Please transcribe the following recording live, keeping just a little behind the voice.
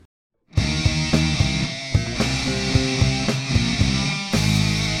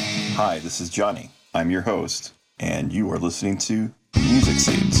Hi, this is Johnny. I'm your host, and you are listening to Music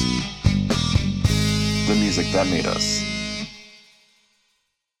Seeds, the music that made us.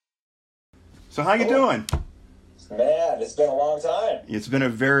 So how you doing? Man, it's been a long time. It's been a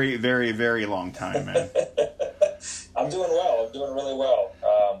very, very, very long time, man. I'm doing well. I'm doing really well.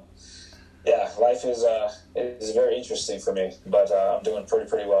 Life is very interesting for me, but I'm doing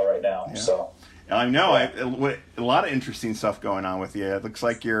pretty well right now. Yeah. So I know a lot of interesting stuff going on with you. It looks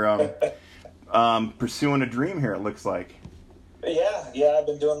like you're pursuing a dream here. It looks like. Yeah. I've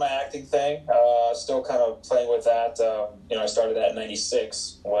been doing my acting thing. Still kind of playing with that. I started that in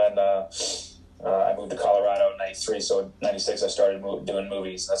 '96 when I moved to Colorado in '93. So in '96 I started doing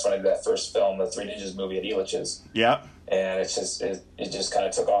movies. That's when I did that first film, the Three Ninjas movie at Elitch's. Yep. And it just kind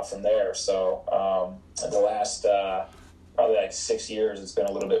of took off from there. So the last probably like 6 years, it's been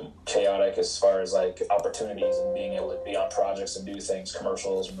a little bit chaotic as far as like opportunities and being able to be on projects and do things,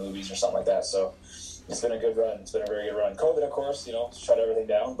 commercials or movies or something like that. So it's been a good run. It's been a very good run. COVID, of course, shut everything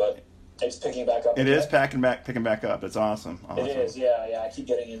down, but it's picking back up. It is picking back up. It's awesome. It is, yeah. I keep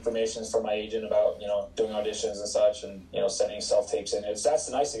getting information from my agent about, doing auditions and such and, sending self-tapes in. That's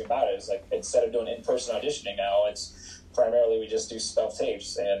the nice thing about it. Is like, instead of doing in-person auditioning now, it's primarily we just do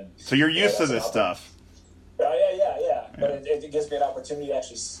self-tapes. And so you're used to this stuff. Yeah. But it gives me an opportunity to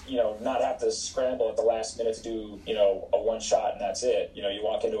actually, not have to scramble at the last minute to do, a one shot and that's it. You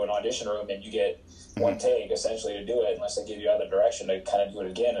walk into an audition room and you get one take essentially to do it, unless they give you other direction to kind of do it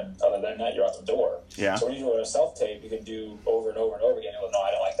again. And other than that, you're out the door. Yeah. So when you do a self-tape, you can do over and over and over again. No,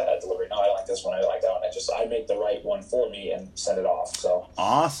 I don't like that delivery. No, I don't like this one. I don't like that one. I make the right one for me and send it off. So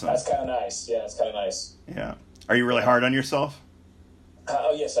awesome. That's kind of nice. Yeah, it's kind of nice. Yeah. Are you really hard on yourself?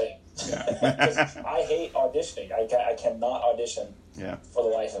 Oh, yes, I am. Yeah. I hate auditioning. I cannot audition for the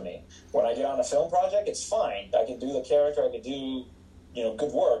life of me. When I get on a film project, it's fine. I can do the character. I can do,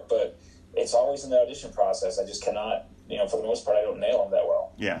 good work, but it's always in the audition process. I just cannot, for the most part, I don't nail them that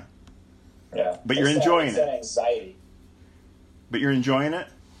well. Yeah. Yeah. But you're enjoying it. It's that anxiety. But you're enjoying it?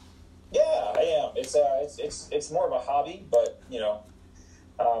 Yeah, I am. It's more of a hobby, but,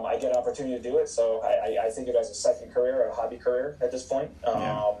 I get an opportunity to do it, so I think of it as a second career, a hobby career at this point.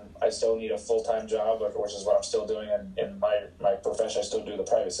 I still need a full-time job, which is what I'm still doing in my profession. I still do the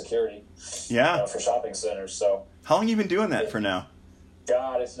private security for shopping centers. So how long have you been doing that for now?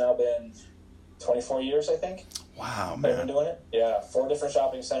 God, it's now been 24 years, I think. Wow, man. I've been doing it. Yeah, 4 different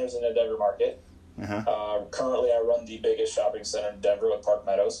shopping centers in the Denver market. Uh-huh. Currently, I run the biggest shopping center in Denver with Park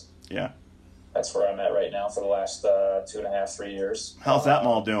Meadows. Yeah. That's where I'm at right now for the last 2.5, 3 years. How's that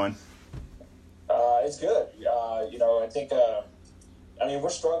mall doing? It's good. I think, we're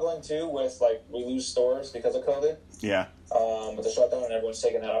struggling too with, we lose stores because of COVID. Yeah. With the shutdown, and everyone's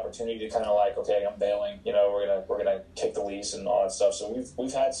taking that opportunity to kind of okay, I'm bailing. We're gonna kick the lease and all that stuff. So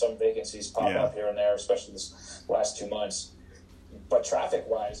we've had some vacancies pop up here and there, especially this last 2 months. But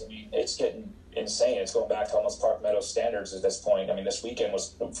traffic-wise, it's getting insane. It's going back to almost Park Meadows standards at this point. This weekend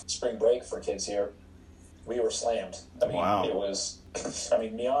was spring break for kids here. We were slammed. Wow. It was.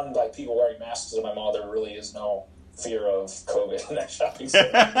 Beyond people wearing masks in my mall, there really is no fear of COVID in that shopping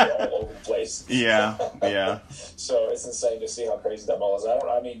center. All over the place. Yeah. So it's insane to see how crazy that mall is.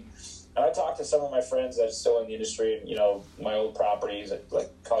 I talked to some of my friends that are still in the industry, my old properties at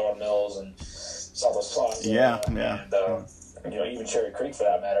Colorado Mills and Southwest Plaza. And even Cherry Creek for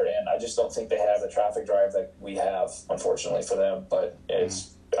that matter. And I just don't think they have the traffic drive that we have, unfortunately, for them. But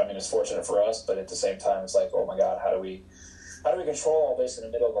it's fortunate for us, but at the same time, it's oh my God, how do we control all this in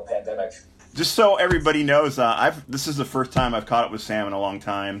the middle of a pandemic? Just so everybody knows, this is the first time I've caught up with Sam in a long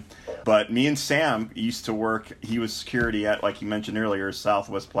time. But me and Sam used to work. He was security at, like you mentioned earlier,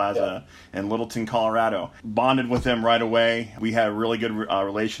 Southwest Plaza in Littleton, Colorado. Bonded with him right away. We had a really good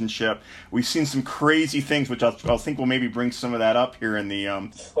relationship. We've seen some crazy things, which I think we'll maybe bring some of that up here in the.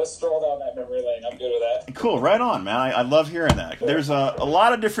 Let's stroll down that memory lane. I'm good with that. Cool, right on, man. I love hearing that. Cool. There's a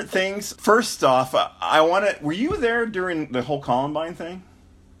lot of different things. First off, were you there during the whole Columbine thing?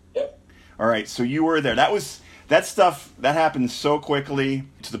 Yep. All right, so you were there. That stuff, that happened so quickly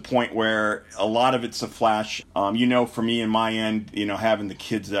to the point where a lot of it's a flash. For me and my end, having the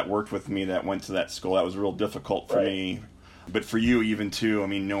kids that worked with me that went to that school, that was real difficult for me. But for you even too,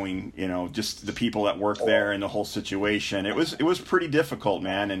 knowing, just the people that work there and the whole situation, it was pretty difficult,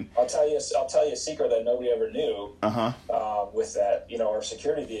 man. And I'll tell you a secret that nobody ever knew. With that, our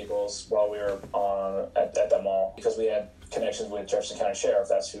security vehicles while we were at that mall, because we had connections with Jefferson County Sheriff.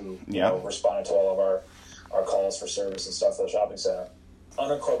 That's who responded to all of our calls for service and stuff for the shopping center.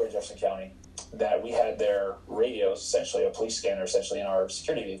 Unincorporated Jefferson County, that we had their radios, essentially a police scanner, essentially in our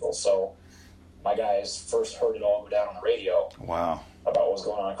security vehicles. So my guys first heard it all go down on the radio. Wow. about what was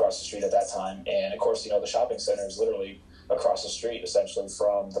going on across the street at that time. And of course, the shopping center is literally across the street, essentially,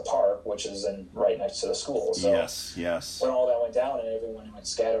 from the park, which is right next to the school. So yes. When all that went down and everyone went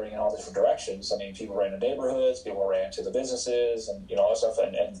scattering in all different directions, I mean, people ran to neighborhoods, people ran to the businesses, and all that stuff,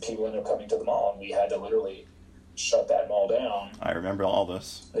 and people ended up coming to the mall, and we had to literally shut that mall down. I remember all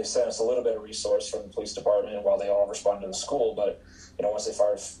this. They sent us a little bit of resource from the police department while they all responded to the school, but once they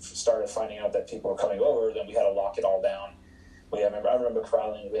started finding out that people were coming over, then we had to lock it all down. I remember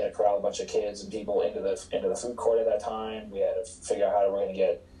corralling. We had to corral a bunch of kids and people into the food court at that time. We had to figure out how we were going to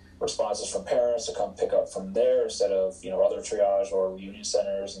get responses from parents to come pick up from there instead of other triage or reunion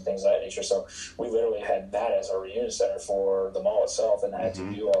centers and things of that nature. So we literally had that as our reunion center for the mall itself, and I had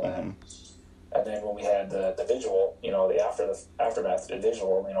to do all that. And then when we had the vigil, the aftermath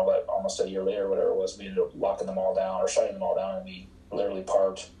vigil, but almost a year later, whatever it was, we ended up locking them all down or shutting them all down, and we literally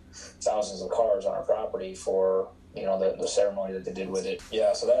parked thousands of cars on our property for the ceremony that they did with it.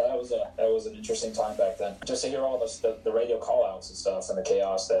 Yeah, so that was an interesting time back then. Just to hear all the radio call-outs and stuff and the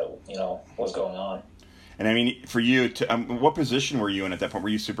chaos that was going on. And I mean, for you, what position were you in at that point? Were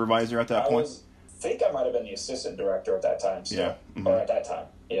you supervisor at that point? I think I might have been the assistant director at that time. So, yeah. Or at that time,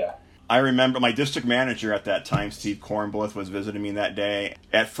 yeah. I remember my district manager at that time, Steve Kornblith, was visiting me that day.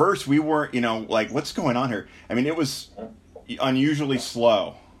 At first, we weren't, like, what's going on here? I mean, it was unusually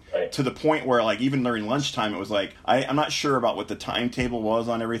slow. Right. To the point where, like, even during lunchtime, it was like, I'm not sure about what the timetable was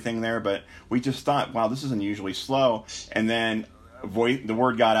on everything there, but we just thought, wow, this is unusually slow. And then the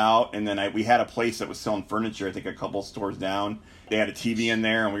word got out, and then we had a place that was selling furniture, I think a couple stores down. They had a TV in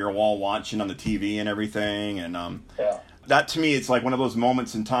there, and we were all watching on the TV and everything. And that, to me, it's like one of those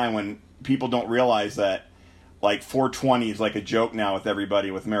moments in time when people don't realize that, like, 420 is like a joke now with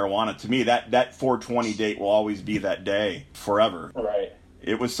everybody with marijuana. To me, that 420 date will always be that day forever. Right.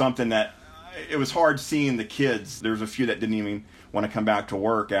 It was something that, it was hard seeing the kids. There was a few that didn't even want to come back to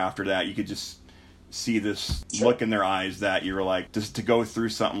work after that. You could just see this look in their eyes that you were like, just to go through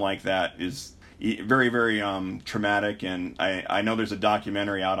something like that is very, very traumatic. And I know there's a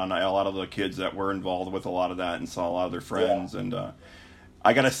documentary out on a lot of the kids that were involved with a lot of that and saw a lot of their friends. Yeah. And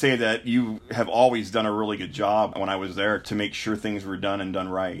I got to say that you have always done a really good job when I was there to make sure things were done and done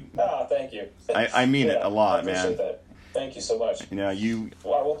right. Oh, thank you. I mean it a lot, man. That. Thank you so much.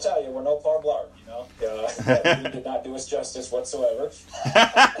 Well, I will tell you, we're no Paul Blart, you did not do us justice whatsoever.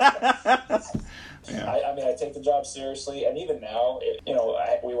 Yeah. I mean, I take the job seriously, and even now,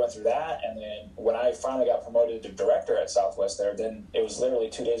 we went through that, and then when I finally got promoted to director at Southwest there, then it was literally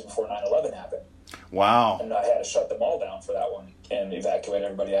 2 days before 9/11 happened. Wow. And I had to shut them all down for that one and evacuate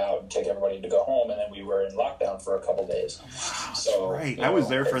everybody out and take everybody to go home, and then we were in lockdown for a couple days. Wow, so right. I was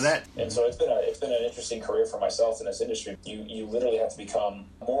there for that. And so it's been an interesting career for myself in this industry. You literally have to become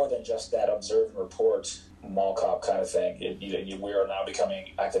more than just that observe and report mall cop kind of thing. We are now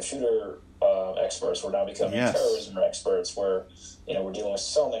becoming active shooter experts. We're now becoming terrorism experts. We're dealing with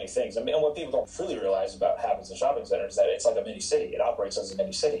so many things. I mean, and what people don't truly realize about happens in shopping centers is that it's like a mini city. It operates as a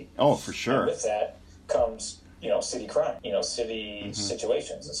mini city. Oh, for sure. And with that comes city crime, city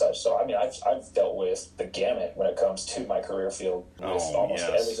situations and such. So I mean, I've dealt with the gamut when it comes to my career field with almost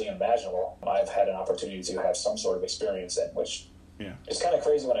everything imaginable. I've had an opportunity to have some sort of experience in, which it's kind of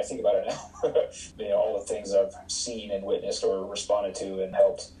crazy when I think about it now. All the things I've seen and witnessed or responded to and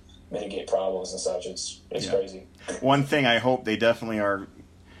helped mitigate problems and such. It's crazy. One thing I hope they definitely are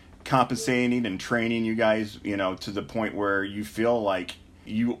compensating and training you guys, to the point where you feel like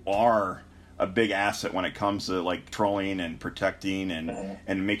you are a big asset when it comes to like trolling and protecting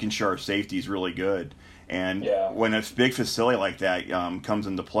and making sure our safety is really good. And when a big facility like that comes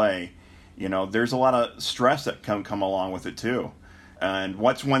into play, there's a lot of stress that come along with it too. And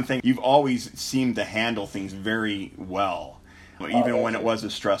what's one thing you've always seemed to handle things very well, even when it was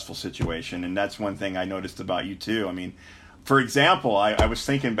a stressful situation. And that's one thing I noticed about you too. I mean, for example, I was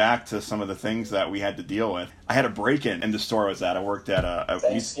thinking back to some of the things that we had to deal with. I had a break-in in the store I was at. I worked at a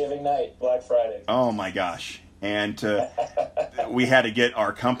Thanksgiving night, Black Friday. Oh my gosh. And we had to get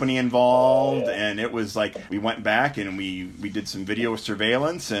our company involved, and it was like we went back and we did some video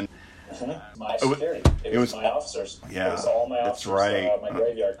surveillance and my security. It was my officers. Yeah, it was all my officers. That's right. My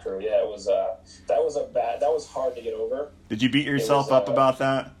graveyard crew. Yeah, it was. That was hard to get over. Did you beat yourself up about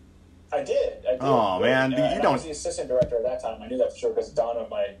that? I did. Oh man, you don't. I was the assistant director at that time. I knew that for sure because Donna,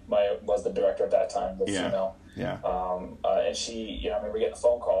 my was the director at that time, the female. Yeah. And she, I remember getting a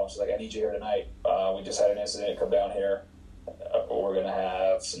phone call. She's like, "I need you here tonight. We just had an incident. Come down here. We're gonna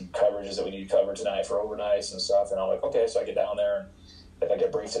have some coverages that we need covered tonight for overnights and stuff." And I'm like, "Okay." So I get down there and I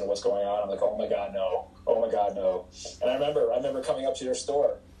get briefed into what's going on. I'm like, "Oh my God, no! Oh my God, no!" And I remember coming up to your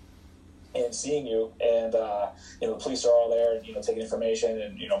store and seeing you, and the police are all there, and taking information,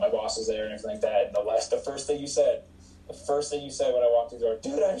 and my boss is there and everything like that. And the first thing you said when I walked through the door,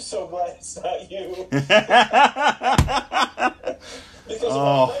 dude, I'm so glad it's not you. Because of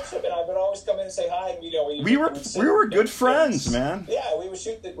our friendship, and I would always come in and say hi, and we were good friends, man. Yeah, we would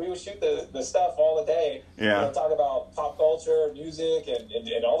shoot the stuff all the day. Yeah, talk about pop culture, music,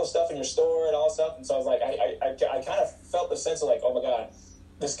 and all the stuff in your store and all the stuff. And so I was like, I kind of felt the sense of like, oh my god,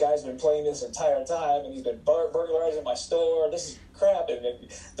 this guy's been playing this entire time, and he's been burglarizing my store. This is crap. And then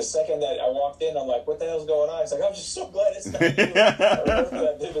the second that I walked in, I'm like, what the hell's going on? It's like, I'm just so glad it's not you. I remember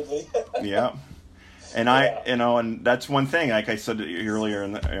that vividly. Yeah. And and that's one thing, like I said earlier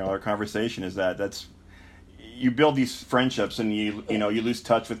in our conversation, is that's you build these friendships, and you lose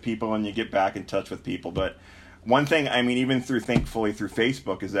touch with people, and you get back in touch with people. But one thing, I mean, even thankfully through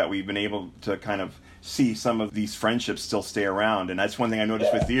Facebook, is that we've been able to kind of see some of these friendships still stay around. And that's one thing I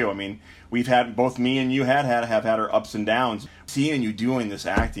noticed with you. I mean, we've had, both me and you have had our ups and downs. Seeing you doing this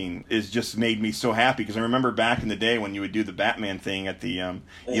acting is just made me so happy, because I remember back in the day when you would do the Batman thing at the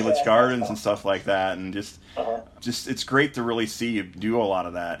Elitch Gardens and stuff like that, and just it's great to really see you do a lot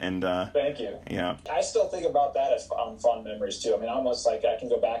of that. And thank you. Yeah, I still think about that as fun memories too. I mean, almost like I can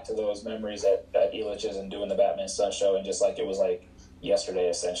go back to those memories at Elitch's and doing the Batman Stunt Show, and just like it was like yesterday,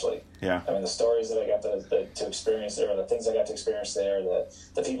 essentially. Yeah. I mean, the stories that I got to experience there, the things I got to experience there,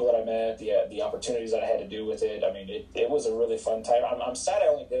 the people that I met, the opportunities that I had to do with it. I mean, it was a really fun time. I'm sad I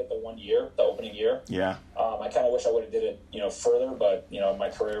only did it the 1 year, the opening year. Yeah. I kind of wish I would have did it, further, but my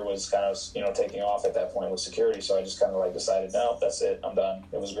career was kind of taking off at that point with security, so I just kind of like decided, no, that's it, I'm done.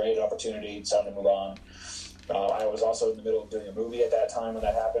 It was a great opportunity. It's time to move on. I was also in the middle of doing a movie at that time when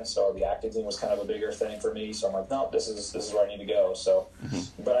that happened, so the acting thing was kind of a bigger thing for me. So I'm like, no, this is where I need to go. So,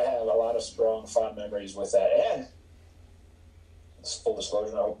 but I have a lot of strong, fond memories with that. And full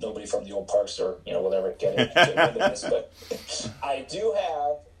disclosure, I hope nobody from the old parks or will ever get into this, but I do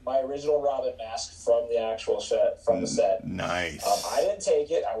have my original Robin mask from the actual set, from the set. Nice. I didn't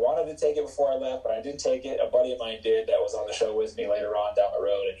take it. I wanted to take it before I left, but I didn't take it. A buddy of mine did that was on the show with me later on down the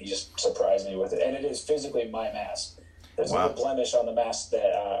road, and he just surprised me with it. And it is physically my mask. There's a little blemish on the mask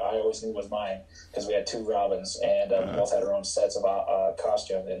that I always knew was mine, because we had two Robins, and we both had our own sets of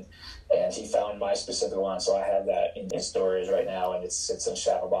costume, and he found my specific one, so I have that in storage right now, and it sits in a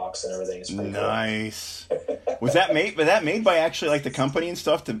shadow box and everything. It's pretty nice. Cool. Was that made by actually like the company and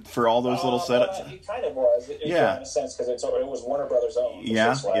stuff for all those little setups? It kind of was. In a sense, because it was Warner Brothers owned.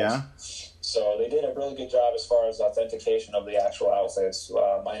 Yeah. So they did a really good job as far as authentication of the actual outfits,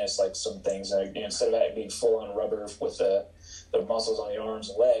 minus like some things. Instead of it being full on rubber with the muscles on the arms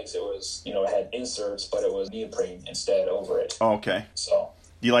and legs, it was it had inserts, but it was neoprene instead over it. Oh, okay. So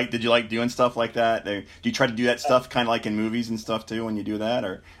did you like doing stuff like that? Do you try to do that stuff kind of like in movies and stuff too when you do that,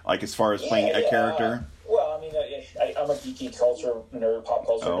 or like as far as playing a character? Well, I mean, I'm a geeky culture nerd, pop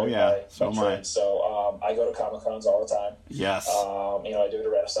culture nerd. Oh yeah, so am I. So I go to Comic-Cons all the time. Yes. I do it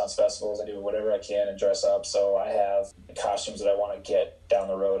at Renaissance festivals. I do whatever I can and dress up. So I have costumes that I want to get down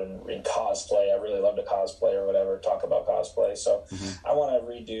the road and in cosplay. I really love to cosplay or whatever, talk about cosplay. So I want to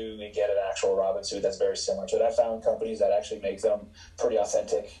redo and get an actual Robin suit that's very similar to it. I found companies that actually make them pretty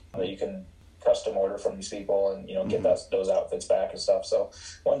authentic, that you can custom order from these people and get those outfits back and stuff. So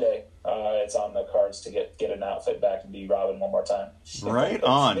one day it's on the cards to get an outfit back and be Robin one more time. Right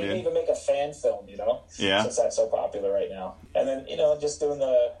on, maybe dude. even make a fan film, Yeah. Since that's so popular right now. And then just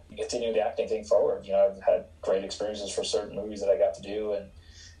continuing the acting thing forward. I've had great experiences for certain movies that I got to do, and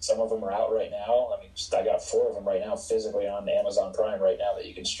some of them are out right now. I mean, I got 4 of them right now physically on Amazon Prime right now that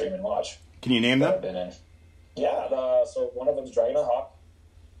you can stream and watch. Can you name them? I've been in. Yeah. So one of them is Dragon and Hawk.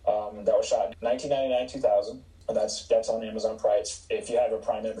 That was shot in 1999-2000. And that's on Amazon Prime. If you have a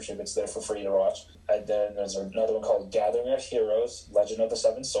Prime membership, it's there for free to watch. And then there's another one called Gathering of Heroes, Legend of the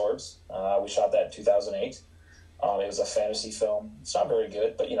Seven Swords. We shot that in 2008. It was a fantasy film. It's not very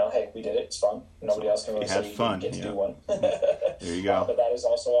good, but hey, we did it. It's fun. Nobody else can really say you didn't get to do one. There you go. But that is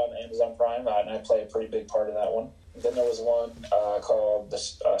also on Amazon Prime, and I play a pretty big part in that one. Then there was one called the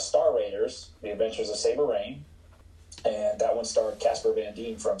Star Raiders: The Adventures of Saber Rain. And that one starred Casper Van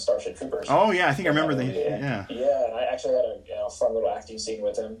Dien from Starship Troopers. Oh yeah, I think I remember that. Yeah. Yeah, and I actually had a fun little acting scene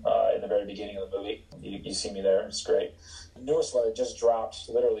with him in the very beginning of the movie. You see me there; it's great. The newest one that just dropped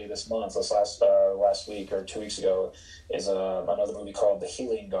literally this month, this last week or 2 weeks ago, is another movie called The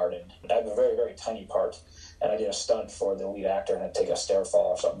Healing Garden. I have a very, very tiny part, and I did a stunt for the lead actor and I'd take a stair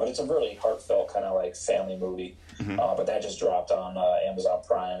fall or something. But it's a really heartfelt kind of like family movie. But that just dropped on Amazon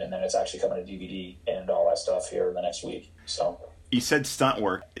Prime, and then it's actually coming to DVD and all that stuff here in the next week. So you said stunt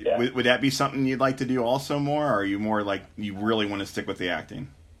work. Yeah. Would that be something you'd like to do also more, or are you more like you really want to stick with the acting?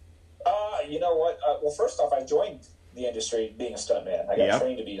 You know what? Well, first off, I joined the industry being a stuntman. I got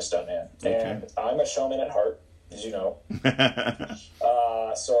trained to be a stuntman. And I'm a showman at heart, as you know.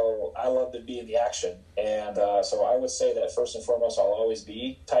 So I love to be in the action. And so I would say that first and foremost, I'll always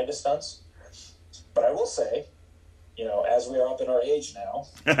be tied to stunts. But I will say, you know, as we are up in our age now,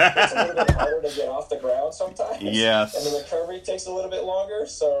 it's a little bit harder to get off the ground sometimes. Yes. And the recovery takes a little bit longer.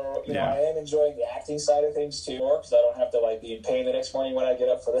 So, you know, I am enjoying the acting side of things too, because I don't have to, like, be in pain the next morning when I get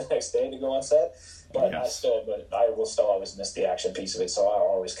up for the next day to go on set. But I will still always miss the action piece of it, so I'll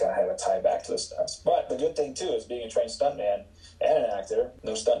always kind of have a tie back to the stunts. But the good thing, too, is being a trained stuntman and an actor,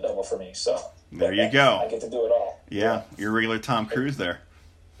 no stunt double for me. So there you go. I get to do it all. Yeah, you're regular Tom Cruise there.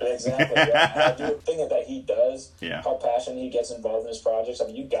 Exactly. Yeah. I do the thing that he does, yeah. How passionate he gets involved in his projects. I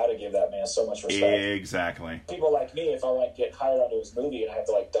mean, you got to give that man so much respect. Exactly. People like me, if I like get hired onto his movie and I have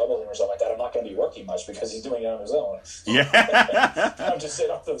to like double him or something like that, I'm not going to be working much because he's doing it on his own. Yeah. I'm just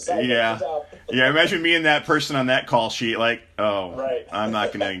sitting off to the side. Yeah. Yeah. Imagine being that person on that call sheet, like, I'm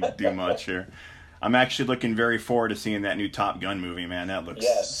not going to do much here. I'm actually looking very forward to seeing that new Top Gun movie, man. That looks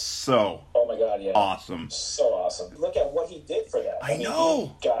so awesome. So awesome. Look at what he did for that. I mean,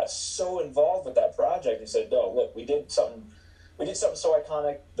 know. He got so involved with that project. He said, no, look, we did something so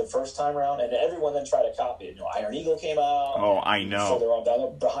iconic the first time around, and everyone then tried to copy it. You know, Iron Eagle came out. Oh, I know. So they're on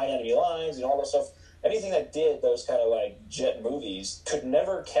down behind enemy lines and all that stuff. Anything that did those kind of like jet movies could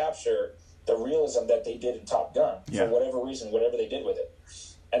never capture the realism that they did in Top Gun for whatever reason, whatever they did with it.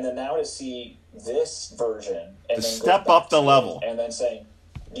 And then now to see this version and to then step up the level and then saying,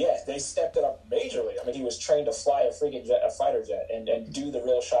 they stepped it up majorly. I mean, he was trained to fly a freaking jet, a fighter jet, and do the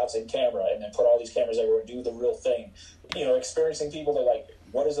real shots in camera, and then put all these cameras everywhere and do the real thing. You know, experiencing people that like,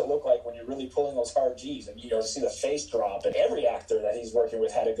 what does it look like when you're really pulling those hard G's? And, you know, to see the face drop. And every actor that he's working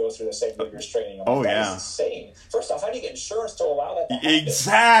with had to go through the same rigorous training. That is insane. First off, how do you get insurance to allow that to happen?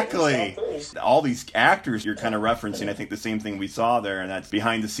 Exactly. All these actors you're kind of referencing, I think the same thing we saw there, and that's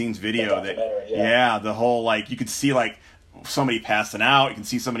behind-the-scenes video. The whole, like, you could see, like, somebody passing out. You can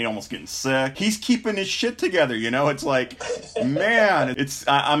see somebody almost getting sick. He's keeping his shit together, you know? It's like, man,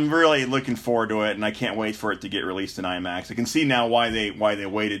 I'm really looking forward to it, and I can't wait for it to get released in IMAX. I can see now why they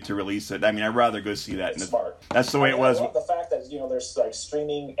waited to release it. I mean, I'd rather go see that. Smart. That's the way it was. I love the fact that, you know, there's like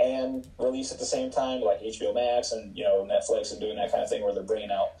streaming and release at the same time, like HBO Max and, you know, Netflix and doing that kind of thing where they're bringing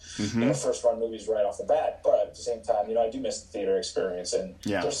out, you know, first-run movies right off the bat. But at the same time, you know, I do miss the theater experience, and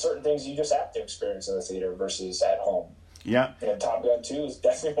there's certain things you just have to experience in the theater versus at home. Yeah. And Top Gun 2 is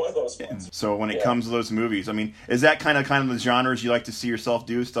definitely one of those ones. So when it comes to those movies, I mean, is that kind of the genres you like to see yourself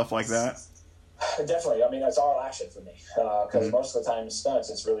do, stuff like that? Definitely. I mean, that's all action for me. Because most of the time in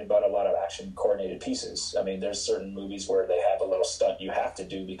stunts, it's really about a lot of action coordinated pieces. I mean, there's certain movies where they have a little stunt you have to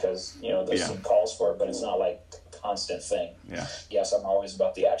do because, you know, the scene calls for it, but it's not like a constant thing. Yeah. Yes, I'm always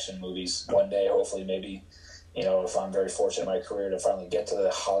about the action movies. One day, hopefully, maybe, you know, if I'm very fortunate in my career to finally get to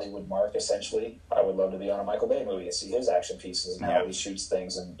the Hollywood mark, essentially, I would love to be on a Michael Bay movie and see his action pieces and how he shoots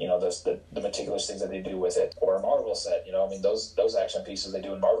things and, you know, the meticulous things that they do with it. Or a Marvel set, you know, I mean, those action pieces they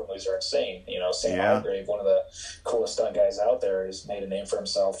do in Marvel movies are insane. You know, Sam Hargrave, one of the coolest stunt guys out there, has made a name for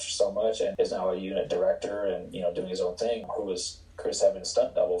himself so much and is now a unit director and, you know, doing his own thing, who was Chris Evans'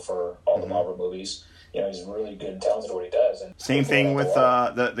 stunt double for all the Marvel movies. You know, he's really good and talented at what he does. And same thing with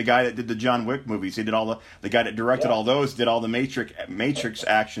the guy that did the John Wick movies. He did all the guy that directed all those, did all the Matrix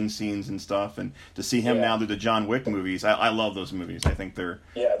action scenes and stuff. And to see him now do the John Wick movies, I love those movies. I think they're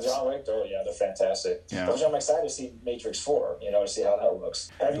John Wick. They're fantastic. Yeah. Which I'm excited to see Matrix 4. You know, to see how that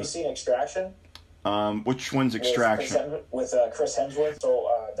looks. Have you seen Extraction? Which one's Extraction? With Chris Hemsworth. So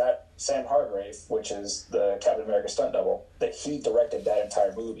that Sam Hargrave, which is the Captain America stunt double, that he directed that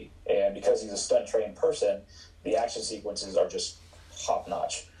entire movie. And because he's a stunt-trained person, the action sequences are just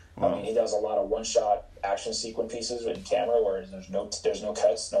top-notch. Wow. I mean, he does a lot of one-shot action sequence pieces in camera where there's no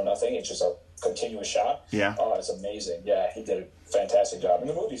cuts, no nothing. It's just a continuous shot. Yeah. Oh, it's amazing. Yeah, he did a fantastic job. And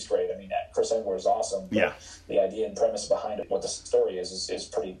the movie's great. I mean, Chris Hemsworth is awesome. Yeah. The idea and premise behind it, what the story is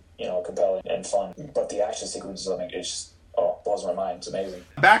pretty, you know, compelling and fun. But the action sequences, I mean, it's just, blows my mind. It's amazing.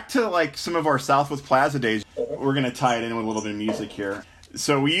 Back to, like, some of our Southwest Plaza days, we're going to tie it in with a little bit of music here.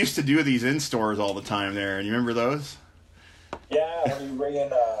 So we used to do these in-stores all the time there, and you remember those? Yeah, when you bring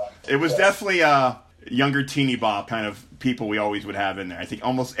in... it was definitely younger teeny bop kind of people we always would have in there. I think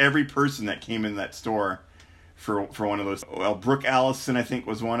almost every person that came in that store for one of those... Well, Brooke Allison, I think,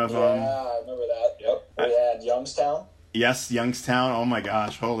 was one of them. Yeah, I remember that. Yep. We had Youngstown. Yes, Youngstown. Oh, my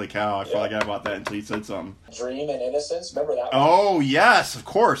gosh. Holy cow. I forgot about that until you said something. Dream and Innocence. Remember that one? Oh, yes, of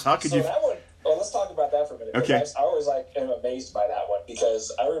course. How could you... That one... Well, let's talk about that for a minute. Okay. I always am amazed by that one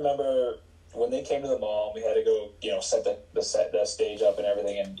because I remember when they came to the mall, we had to go, set the stage up and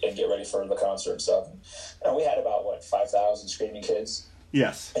everything and get ready for the concert and stuff. And we had about, 5,000 screaming kids.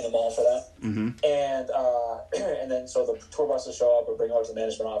 Yes. In the mall for that. Mm-hmm. And then so the tour buses show up, we bring them over to the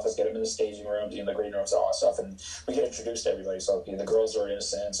management office, get them in the staging rooms, the green rooms, all that stuff, and we get introduced to everybody. So the girls are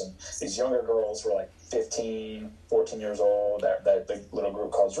innocents, and these younger girls were 15, 14 years old, that the little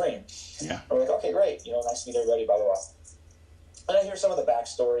group called Dream. Yeah. And we're like, okay, great, nice to meet everybody, blah, blah, blah. And I hear some of the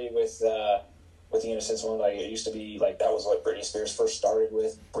backstory with the Innocence one. It used to be that was what Britney Spears first started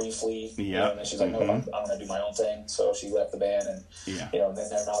with briefly. Yeah. And then she's like, no, I'm going to do my own thing. So she left the band, and and then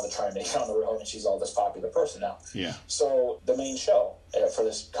now they're trying to get on the road, and she's all this popular person now. Yeah. So the main show for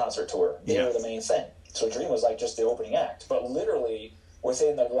this concert tour, they were the main thing. So Dream was just the opening act, but literally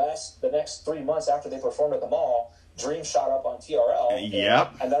within the next 3 months after they performed at the mall, Dream shot up on TRL.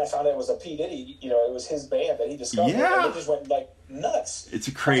 Yep. And then I found out it was a P. Diddy, it was his band that he discovered. Yeah. And it just went nuts. It's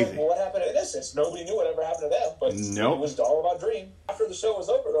crazy. Well, what happened to Innocence? Nobody knew whatever happened to them, but nope. It was all about Dream. After the show was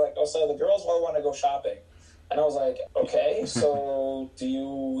over, they're like, oh, so the girls all want to go shopping. And I was like, okay, so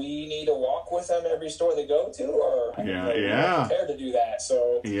we need to walk with them every store they go to? Or we're not prepared to do that.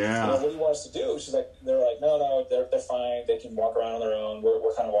 So what do you want us to do? They're like, no, they're fine. They can walk around on their own.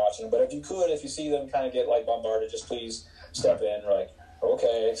 We're kind of watching them. But if you see them kind of get bombarded, just please step in. We're like,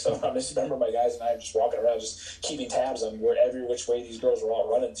 okay. So I just remember my guys and I just walking around, just keeping tabs on every which way these girls were all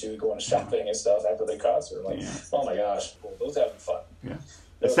running to, going shopping and stuff after the concert. Oh my gosh, those having fun. Yeah.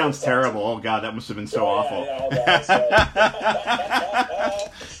 That sounds terrible. Oh, God, that must have been so awful.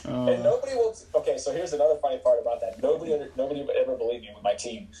 And nobody will... Okay, so here's another funny part about that. Nobody ever believed me with my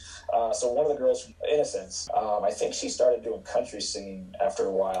team. So one of the girls from Innocence, I think she started doing country singing after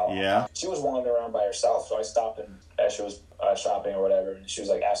a while. Yeah. She was wandering around by herself, so I stopped and as she was shopping or whatever, and she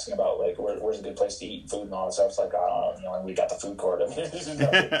was asking about where's a good place to eat food and all that stuff. It's I don't know, and we got the food court. I mean, this is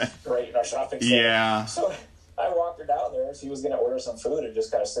great in our shopping center. Yeah. So I walked her down there. She was going to order some food and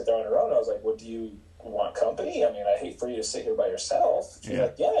just kind of sit there on her own. I was like, "What do you want company? I mean, I hate for you to sit here by yourself." She's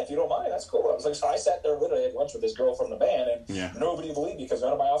like, "Yeah, if you don't mind, that's cool." I was like, so I sat there literally at lunch with this girl from the band, and nobody believed me because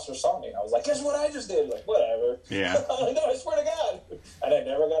none of my officers saw me. I was like, "Guess what I just did?" Like, whatever. Yeah. No, I swear to God. And I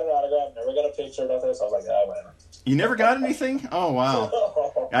never got an autograph, never got a picture, nothing. So I was like, whatever. You never got anything? Oh,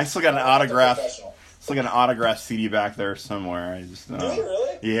 wow. I still got an autograph. Still got an autograph CD back there somewhere. I just Do you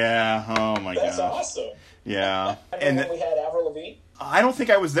really? Yeah. Oh my gosh. That's awesome. Yeah. And then we had Avril Lavigne. I don't think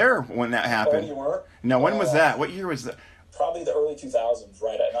I was there when that happened. Oh, you weren't? No. When was that? What year was that? Probably the early 2000s,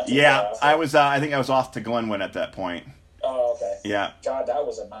 right? Yeah, I was. I think I was off to Glenwood at that point. Oh, okay. Yeah. God, that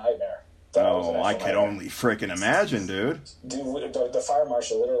was a nightmare. I could only freaking imagine, dude. Dude, the fire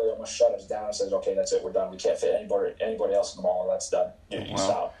marshal literally almost shut us down and said, "Okay, that's it. We're done. We can't fit anybody else in the mall. That's done. You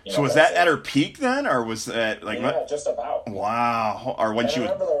stop." So was that at her peak then, or was that Yeah, just about. Wow. Or when she was.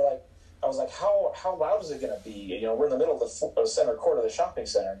 I remember I was like, how loud is it going to be? We're in the middle of the center court of the shopping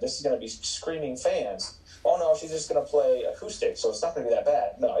center. This is going to be screaming fans. Oh, no, she's just going to play acoustic, so it's not going to be that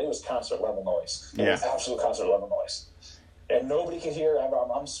bad. No, it was concert-level noise. It was absolute concert-level noise. And nobody could hear.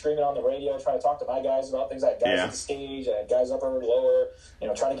 I'm screaming on the radio, trying to talk to my guys about things. I had guys at the stage, I had guys up or lower,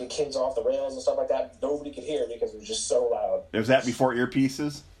 trying to get kids off the rails and stuff like that. Nobody could hear because it was just so loud. Was that before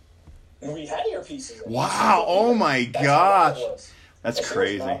earpieces? We had earpieces. Wow, oh my gosh. That's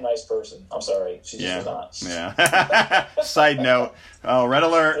crazy. She's not a nice person. I'm sorry. She just was not. Yeah. Side note. Oh, red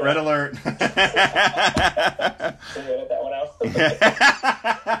alert, red alert. Can you edit that one out?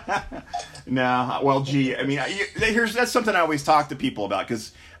 No. Well, gee, I mean, that's something I always talk to people about,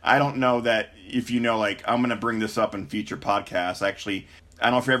 because I don't know that if I'm going to bring this up in future podcasts. Actually, I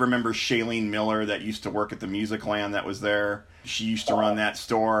don't know if you ever remember Shailene Miller that used to work at the Music Land that was there. She used to run that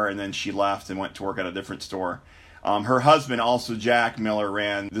store, and then she left and went to work at a different store. Her husband, also Jack Miller,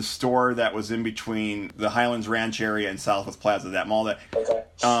 ran the store that was in between the Highlands Ranch area and Southwest Plaza, that mall. Okay.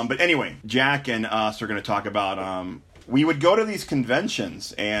 But anyway, Jack and us are going to talk about, we would go to these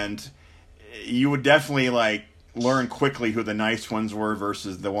conventions, and you would definitely, learn quickly who the nice ones were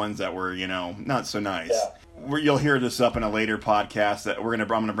versus the ones that were, not so nice. Yeah. You'll hear this up in a later podcast that I'm going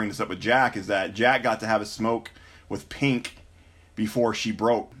to bring this up with Jack, is that Jack got to have a smoke with Pink before she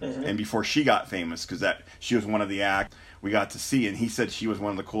broke and before she got famous, because she was one of the acts we got to see, and he said she was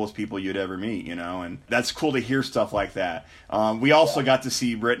one of the coolest people you'd ever meet, and that's cool to hear stuff like that. We also got to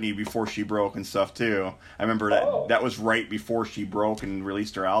see Britney before she broke and stuff too. I remember that was right before she broke and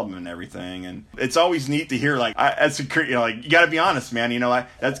released her album and everything, and it's always neat to hear you got to be honest, man.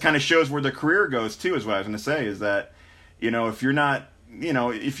 That kind of shows where the career goes too. Is what I was going to say, is that if you're not.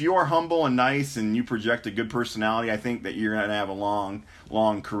 If you are humble and nice and you project a good personality, I think that you're going to have a long,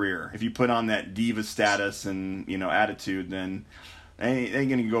 long career. If you put on that diva status and, attitude, then They ain't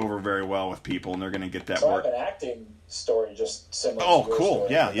going to go over very well with people, and they're going to get that so work. I have an acting story just similar Oh, to your cool.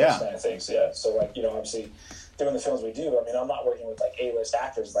 story. Yeah, yeah. Kind of things, yeah. So, like, you know, obviously, doing the films we do, I mean, I'm not working with, like, A-list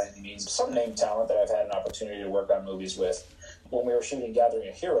actors by any means. Some name talent that I've had an opportunity to work on movies with. When we were shooting Gathering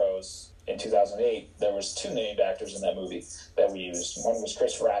of Heroes in 2008, there was 2 named actors in that movie that we used. One was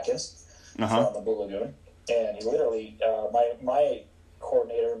Christopher Atkins from the Blue Lagoon, and he literally, my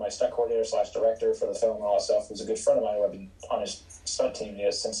coordinator, my stunt coordinator / director for the film and all that stuff, was a good friend of mine who I've been on his stunt team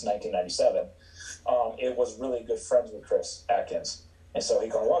since 1997. It was really good friends with Chris Atkins. And so he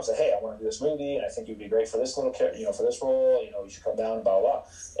called me up and said, hey, I want to do this movie, and I think you'd be great for this little character, you know, for this role, you know, you should come down, and blah, blah, blah.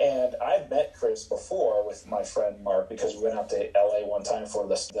 And I've met Chris before with my friend Mark because we went out to L.A. one time for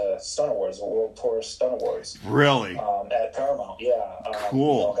the Stunt Awards, the World Tourist Stunt Awards. Really? At Paramount, yeah.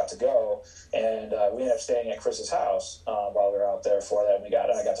 Cool. We all got to go, and we ended up staying at Chris's house while we were out there for that, and I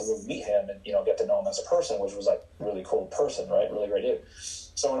got to really meet him and, you know, get to know him as a person, which was, like, really cool person, right? Really great dude.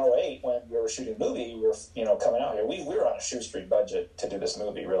 So in 2008, when we were shooting the movie, we were, you know, coming out here. We were on a shoestring budget to do this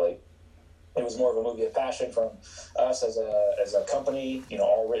movie, really. It was more of a movie of passion from us as a company, you know,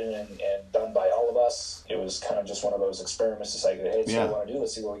 all written and done by all of us. It was kind of just one of those experiments to say, hey, so what we want to do,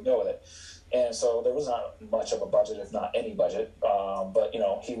 let's see where we can go with it. And so there was not much of a budget, if not any budget. But, you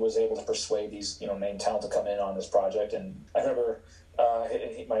know, he was able to persuade these, you know, named talent to come in on this project. And I remember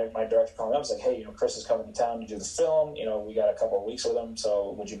my director called me up and was like, hey, you know, Chris is coming to town to do the film. You know, we got a couple of weeks with him,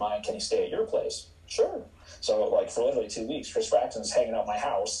 so would you mind, can he stay at your place? Sure. So, like, for literally 2 weeks, Chris Fraxton's hanging out at my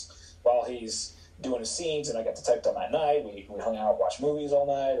house while he's doing his scenes, and I got to type them at night. We hung out, watch movies all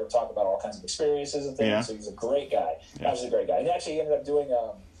night, or talk about all kinds of experiences and things. Yeah. So he's a great guy. Absolutely great guy. And actually ended up doing,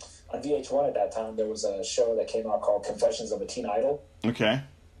 on VH1 at that time, there was a show that came out called Confessions of a Teen Idol. Okay.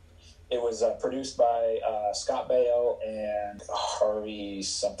 It was produced by Scott Baio and Harvey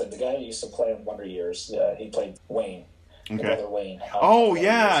something. The guy who used to play on Wonder Years. He played Wayne. Okay. Brother Wayne.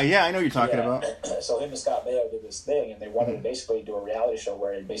 Yeah, I know you're talking about. So him and Scott Baio did this thing, and they wanted to basically do a reality show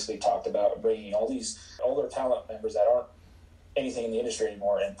where it basically talked about bringing all these older talent members that aren't anything in the industry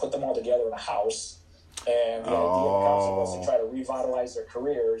anymore and put them all together in a house. And the idea of the concept was to try to revitalize their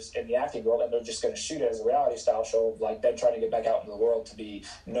careers in the acting world, and they're just going to shoot it as a reality-style show, like them trying to get back out into the world to be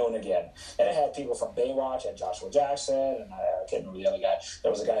known again. And it had people from Baywatch, and Joshua Jackson, and I can't remember the other guy. There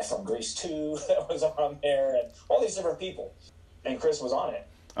was a guy from Grease 2 that was on there, and all these different people. And Chris was on it.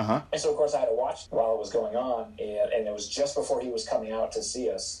 Uh-huh. And so, of course, I had to watch while it was going on, and it was just before he was coming out to see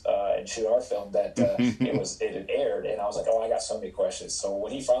us and shoot our film that it had aired, and I was like, oh, I got so many questions. So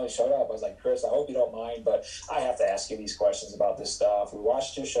when he finally showed up, I was like, Chris, I hope you don't mind, but I have to ask you these questions about this stuff. We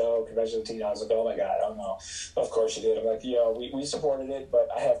watched your show, Convention of Teen. I was like, oh my God, I don't know. Of course you did. I'm like, we supported it, but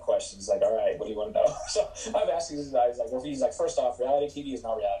I have questions. Like, all right, what do you want to know? So I'm asking these guys, like, well, he's like, first off, reality TV is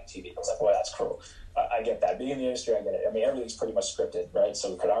not reality TV. I was like, well, that's cruel. I get that. Being in the industry, I get it. I mean, everything's pretty much scripted, right?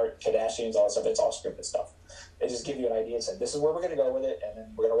 So Kardashians, all that stuff, it's all scripted stuff. They just give you an idea and say, this is where we're going to go with it, and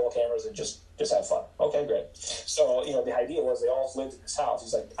then we're going to roll cameras and just have fun. Okay, great. So, the idea was they all lived in this house.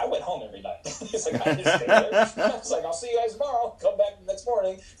 He's like, I went home every night. He's like, I just stayed there. I was like, I'll see you guys tomorrow. Come back the next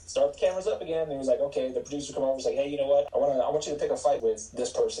morning, start the cameras up again. And he was like, okay, the producer come over and was like, hey, you know what? I want you to pick a fight with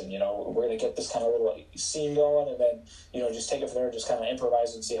this person. We're going to get this kind of little scene going, and then, just take it from there and just kind of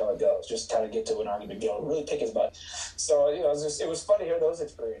improvise and see how it goes. Just kind of get to an argument, really pick his butt. So, it was fun to hear those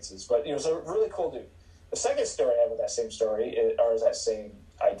experiences. But, so really cool dude. The second story I have with that same story, or that same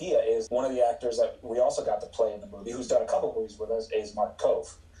idea, is one of the actors that we also got to play in the movie, who's done a couple movies with us, is Martin Kove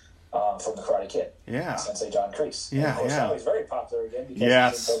from The Karate Kid. Yeah. Sensei John Kreese. Yeah, and of course, now he's very popular again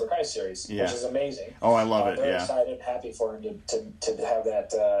because he's in Cobra Kai series, which is amazing. Oh, I love it, Very excited and happy for him to have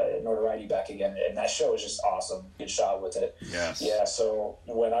that notoriety back again. And that show is just awesome. Good shot with it. Yes. Yeah, so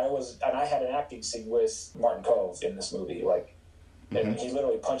when I had an acting scene with Martin Kove in this movie, and he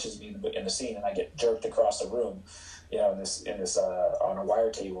literally punches me in the scene, and I get jerked across the room, in this on a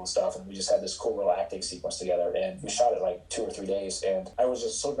wire table and stuff. And we just had this cool little acting sequence together, and we shot it like 2 or 3 days. And I was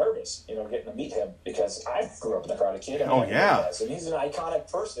just so nervous, getting to meet him because I grew up in the Karate Kid. And and he's an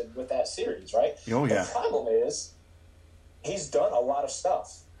iconic person with that series, right? Oh yeah. The problem is, he's done a lot of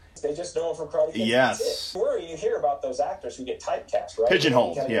stuff. They just know him from Karate Kid. Yes. Worry you hear about those actors who get typecast, right?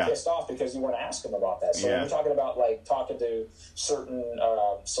 Pigeonholed. You kind of get pissed off because you want to ask them about that. So when you're talking about talking to certain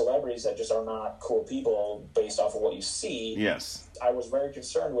celebrities that just are not cool people based off of what you see. Yes. I was very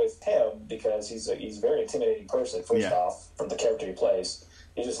concerned with him because he's a very intimidating person. First off, from the character he plays,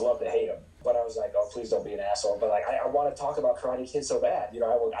 you just love to hate him. But I was like, oh, please don't be an asshole. But I want to talk about Karate Kid so bad.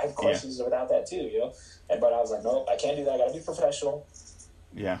 I have questions about that too. But I was like, nope, I can't do that. I got to be professional.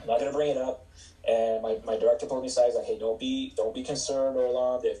 Yeah. I'm not going to bring it up. And my director pulled me aside. He's like, hey, don't be concerned or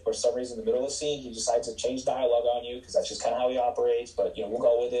alarmed if for some reason in the middle of the scene he decides to change dialogue on you, because that's just kind of how he operates. But, we'll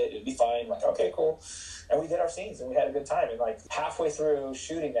go with it. It'll be fine. I'm like, okay, cool. And we did our scenes, and we had a good time. And, like, halfway through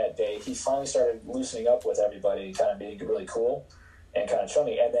shooting that day, he finally started loosening up with everybody, kind of being really cool and kind of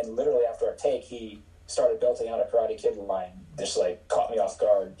chummy. And then literally after our take, he started belting out a Karate Kid line, just, like, caught me off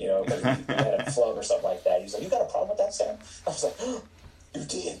guard, because he had a flub or something like that. He's like, you got a problem with that, Sam? I was like, oh, you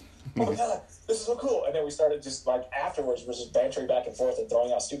did. Oh my God, this is so cool. And then we started just like afterwards, we're just bantering back and forth and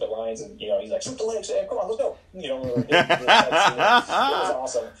throwing out stupid lines. And, he's like, shoot the leg, Sam, come on, let's go. It was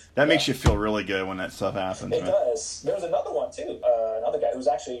awesome. That makes you feel really good when that stuff happens. It does. There was another one too. Another guy who's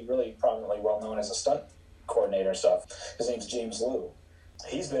actually really prominently well known as a stunt coordinator and stuff. His name's James Liu.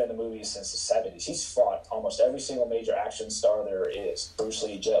 He's been in the movies since the 70s. He's fought almost every single major action star there is. Bruce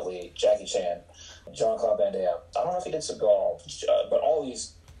Lee, Jet Li, Jackie Chan, Jean-Claude Van Damme. I don't know if he did Seagal, but all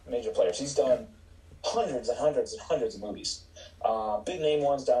these major players. He's done hundreds and hundreds and hundreds of movies. Big name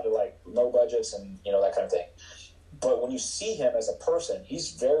ones down to like low budgets and that kind of thing. But when you see him as a person,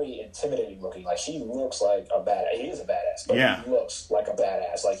 he's very intimidating looking. Like he looks like a badass. He is a badass, but he looks like a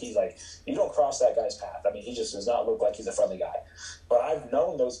badass. Like he's like, you don't cross that guy's path. I mean, he just does not look like he's a friendly guy. But I've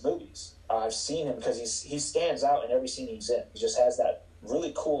known those movies. I've seen him because he stands out in every scene he's in. He just has that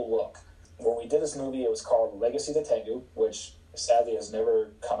really cool look. When we did this movie, it was called Legacy of the Tengu, which sadly has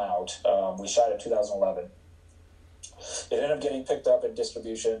never come out. We shot it in 2011. It ended up getting picked up in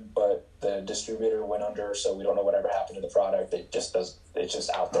distribution, but the distributor went under, so we don't know whatever happened to the product. It's just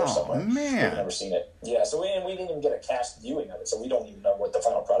out there somewhere. Oh, man. We've never seen it. Yeah, so we didn't even get a cast viewing of it, so we don't even know what the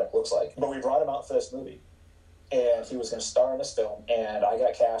final product looks like. But we brought him out for this movie, and he was going to star in this film, and I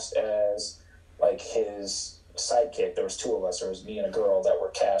got cast as, like, his sidekick. There was two of us. There was me and a girl that were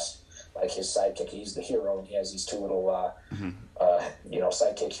cast like his sidekick. He's the hero, and he has these two little,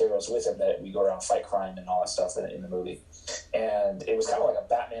 sidekick heroes with him that we go around fight crime and all that stuff in the movie. And it was kind of like a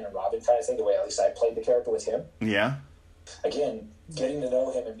Batman and Robin kind of thing, the way at least I played the character with him. Yeah. Again, getting to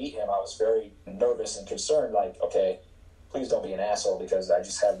know him and meet him, I was very nervous and concerned, like, okay, please don't be an asshole, because I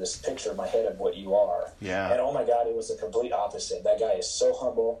just have this picture in my head of what you are. Yeah. And oh my God, it was the complete opposite. That guy is so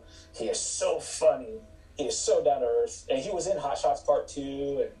humble. He is so funny. He is so down to earth, and he was in Hot Shots Part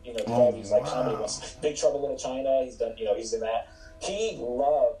 2, and all these like comedy ones. Big Trouble in Little China. He's done, he's in that. He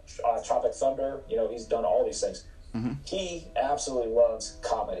loved Tropic Thunder. He's done all these things. Mm-hmm. He absolutely loves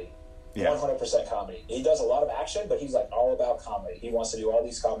comedy. 100% comedy. He does a lot of action, but he's like all about comedy. He wants to do all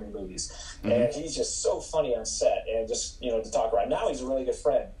these comedy movies, and he's just so funny on set, and just to talk around. Now he's a really good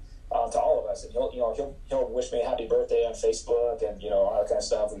friend to all of us, and he'll wish me a happy birthday on Facebook, and all that kind of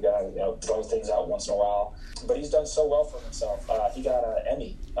stuff. We gotta throw things out once in a while, but he's done so well for himself. He got an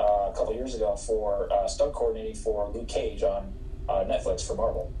Emmy a couple years ago for stunt coordinating for Luke Cage on Netflix for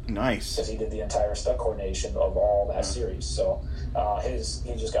Marvel. Nice, because he did the entire stunt coordination of all that series. So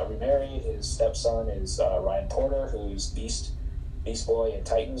he just got remarried. His stepson is Ryan Porter, who's Beast Boy in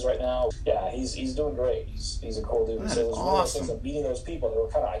Titans right now. Yeah, he's doing great. He's a cool dude. That's so it was awesome. one of those things of meeting those people that were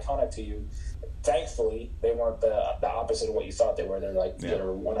kind of iconic to you. Thankfully, they weren't the opposite of what you thought they were. They're they're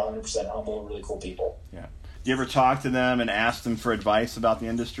 100% humble, really cool people. Yeah. Do you ever talk to them and ask them for advice about the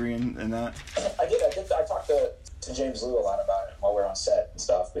industry and that? I did. I talked to James Liu a lot about it while we were on set and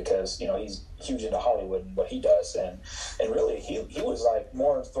stuff, because he's huge into Hollywood and what he does, and really he was like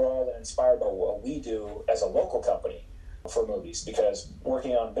more enthralled and inspired by what we do as a local company for movies, because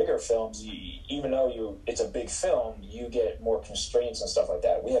working on bigger films, even though it's a big film, you get more constraints and stuff like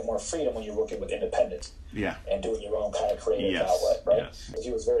that. We have more freedom when you're working with independent and doing your own kind of creative outlet, right? Yes.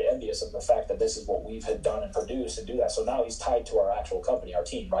 He was very envious of the fact that this is what we've had done and produced and do that. So now he's tied to our actual company, our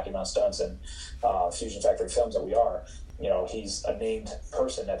team, Rocky Mountain Stunts and Fusion Factory Films that we are. He's a named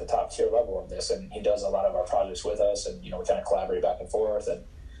person at the top tier level of this, and he does a lot of our projects with us, and we kind of collaborate back and forth. And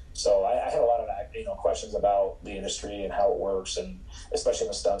so I had a lot of questions about the industry and how it works, and especially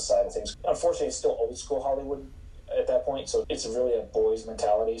on the stunt side of things. Unfortunately, it's still old school Hollywood at that point, so it's really a boys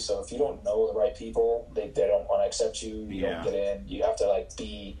mentality. So if you don't know the right people, they don't want to accept you. You don't get in. You have to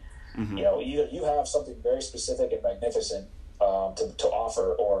be, either you have something very specific and magnificent to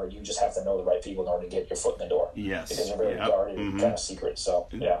offer, or you just have to know the right people in order to get your foot in the door. Yes, because they're very guarded and kind of secret. So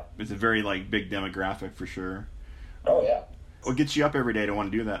it's a very big demographic for sure. Oh yeah. What gets you up every day to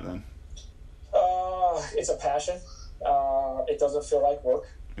want to do that then? It's a passion. It doesn't feel like work.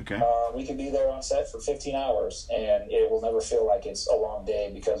 Okay. We can be there on set for 15 hours, and it will never feel like it's a long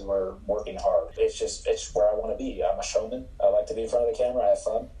day because we're working hard. It's where I want to be. I'm a showman. I like to be in front of the camera. I have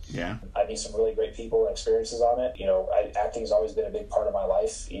fun. Yeah. I meet some really great people and experiences on it. Acting has always been a big part of my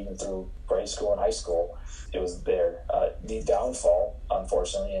life, even through grade school and high school. It was there. The downfall on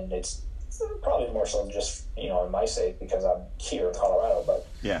unfortunately, and it's probably more so just, in my sake because I'm here in Colorado, but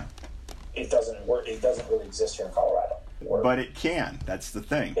yeah, it doesn't work. It doesn't really exist here in Colorado. But it can. That's the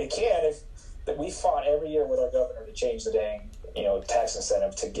thing. It can. If we fought every year with our governor to change the dang, tax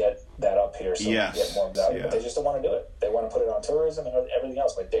incentive to get that up here so we can get more value. Yeah. But they just don't want to do it. They want to put it on tourism and everything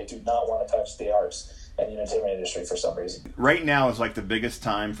else, but they do not want to touch the arts and the entertainment industry for some reason. Right now is like the biggest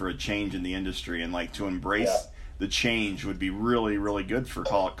time for a change in the industry, and like to embrace the change would be really, really good for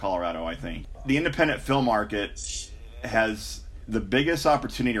Colorado, I think. The independent film market has the biggest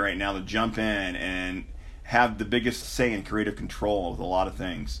opportunity right now to jump in and have the biggest say in creative control with a lot of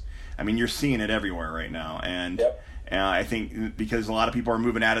things. I mean, you're seeing it everywhere right now, and I think because a lot of people are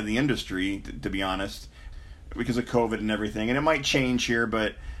moving out of the industry, to be honest, because of COVID and everything, and it might change here,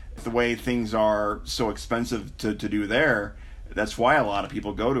 but the way things are so expensive to do there, that's why a lot of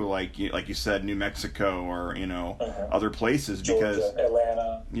people go to like you said, New Mexico or other places, because Georgia,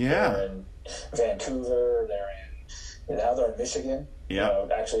 Atlanta, they're in Vancouver, now they're in Michigan. Yeah,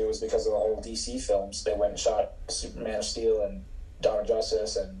 actually, it was because of the whole DC films. They went and shot Man of Steel and Dawn of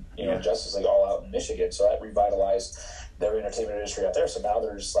Justice and Justice League all out in Michigan, so that revitalized their entertainment industry out there. So now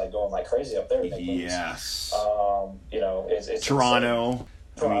they're just like going like crazy up there. Yes. It's Toronto.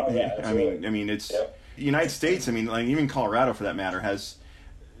 I mean, it's United States. I mean, like even Colorado, for that matter, has,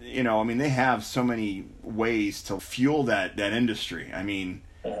 they have so many ways to fuel that industry. I mean,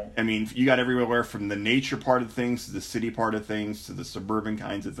 you got everywhere from the nature part of things to the city part of things to the suburban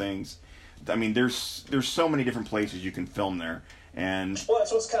kinds of things. I mean, there's so many different places you can film there. And that's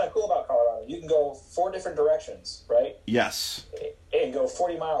what's kind of cool about Colorado. You can go 4 different directions, right? Yes. And go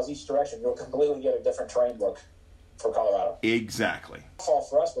 40 miles each direction. You'll completely get a different terrain look for Colorado. Exactly. The fall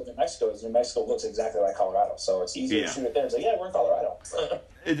for us with New Mexico is New Mexico looks exactly like Colorado, so it's easy to shoot it there. It's like, we're in Colorado.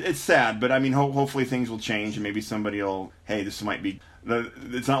 It's sad, but I mean, hopefully things will change, and maybe somebody will. Hey, this might be.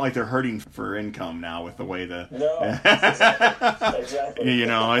 It's not like they're hurting for income now with the way the. No. Exactly.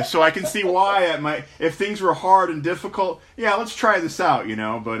 So I can see why it might. If things were hard and difficult, let's try this out.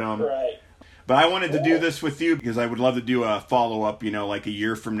 But Right. But I wanted to do this with you because I would love to do a follow up. Like a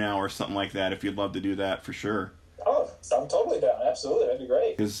year from now or something like that. If you'd love to do that, for sure. Oh, I'm totally down. Absolutely, that'd be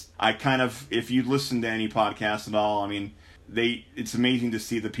great. Because if you listen to any podcast at all, I mean. It's amazing to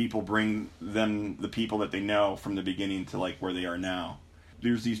see the people bring them the people that they know from the beginning to like where they are now.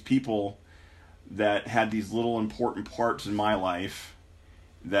 There's these people that had these little important parts in my life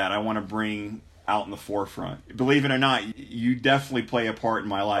that I want to bring out in the forefront. Believe it or not, you definitely play a part in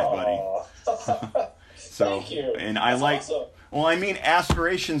my life, buddy. So, thank you. And That's awesome. Well, I mean,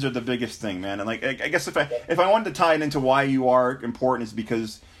 aspirations are the biggest thing, man. And like, I guess if I wanted to tie it into why you are important, is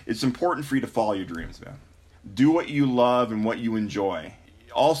because it's important for you to follow your dreams, man. Do what you love and what you enjoy.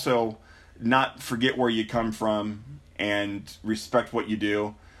 Also, not forget where you come from and respect what you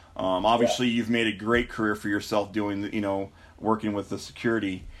do. Obviously, you've made a great career for yourself doing, working with the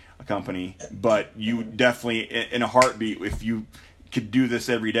security company. But you definitely, in a heartbeat, if you could do this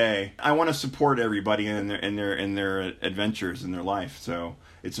every day, I want to support everybody in their adventures in their life. So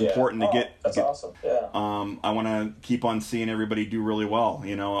it's important to get. That's awesome. Yeah. I want to keep on seeing everybody do really well.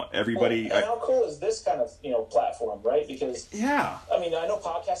 Everybody. And how cool is this kind of platform, right? Because I mean, I know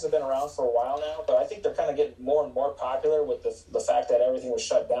podcasts have been around for a while now, but I think they're kind of getting more and more popular with the fact that everything was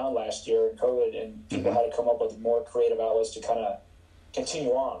shut down last year in COVID, and people had to come up with more creative outlets to kind of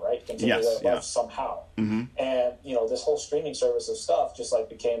continue on, right? Continue their life somehow. Mm-hmm. And this whole streaming service of stuff just like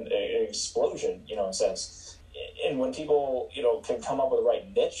became an explosion, in a sense. And when people, can come up with the right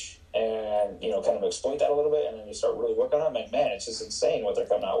niche and, kind of exploit that a little bit, and then you start really working on it, man, it's just insane what they're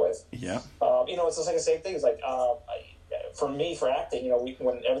coming out with. Yeah. It's just like the same thing. It's like, for me, for acting,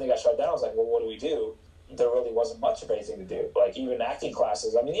 when everything got shut down, I was like, well, what do we do? There really wasn't much of anything to do. Like, even acting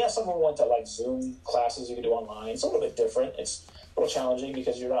classes. I mean, some of them went to, like, Zoom classes you could do online. It's a little bit different. It's a little challenging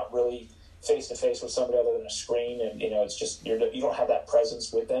because you're not really face-to-face with somebody other than a screen, and it's just you don't have that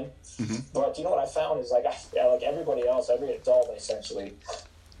presence with them. Mm-hmm. But what I found is like everybody else, every adult essentially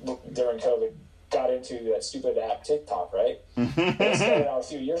during COVID got into that stupid app TikTok, right? Mm-hmm. It started out a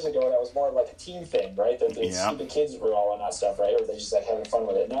few years ago. That was more like a teen thing, right? The stupid kids were all on that stuff, right? Or they just like having fun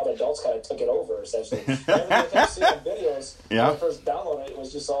with it. Now the adults kind of took it over essentially. Everything I see in videos, when I first downloaded it,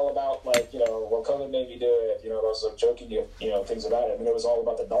 was just all about like well, COVID made me do it. I was like joking things about it. I mean, it was all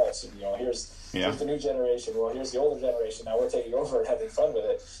about the adults. And, here's the new generation. Well, here's the older generation. Now we're taking over and having fun with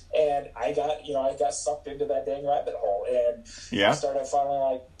it. And I got sucked into that dang rabbit hole, and I started finally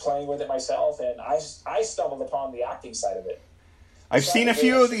like playing with it myself. And I stumbled upon the acting side of it. I've seen a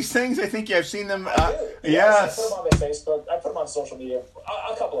few of these things. I think I've seen them. Yes. I put them on my Facebook. I put them on social media.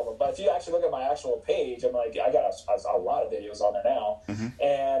 A couple of them. But if you actually look at my actual page, I'm like, I got a lot of videos on there now. Mm-hmm.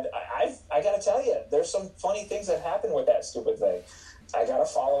 And I got to tell you, there's some funny things that happen with that stupid thing. I got a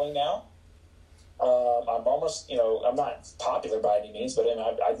following now. I'm almost, I'm not popular by any means, but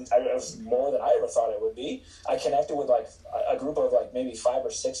I was more than I ever thought it would be. I connected with like a group of like maybe 5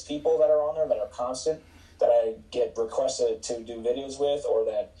 or 6 people that are on there that are constant, that I get requested to do videos with, or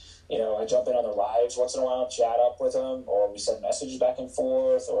that, I jump in on their lives once in a while, chat up with them, or we send messages back and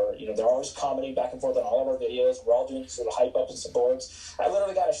forth, or, they're always commenting back and forth on all of our videos. We're all doing sort of hype up and supports. I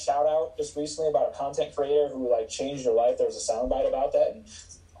literally got a shout out just recently about a content creator who like changed their life. There was a soundbite about that, and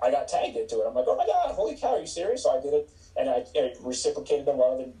I got tagged into it. I'm like, oh my God, holy cow, are you serious? So I did it, and I reciprocated the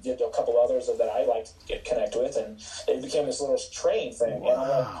love and did a couple others that I like to connect with, and it became this little train thing. Wow. And I'm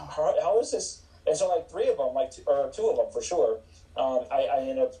like, how is this? And so like 3 of them, or 2 of them for sure, I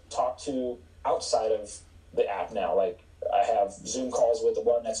ended up talking to outside of the app now. Like I have Zoom calls with the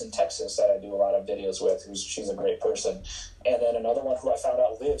one that's in Texas that I do a lot of videos with. She's a great person. And then another one who I found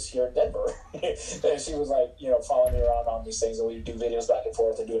out lives here in Denver. And she was like, following me around on these things, and we do videos back and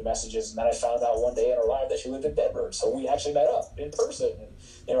forth and doing messages. And then I found out one day in her live that she lived in Denver. So we actually met up in person and,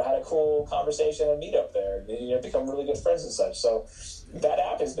 had a cool conversation and meet up there. And, become really good friends and such. So that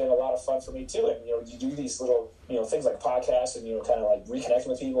app has been a lot of fun for me too. And, you do these little, things like podcasts and, kind of like reconnecting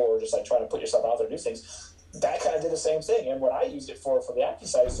with people, or just like trying to put yourself out there and do things. That kind of did the same thing. And what I used it for the acting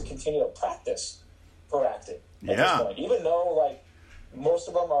side is to continue to practice for acting at this point. Even though, like, most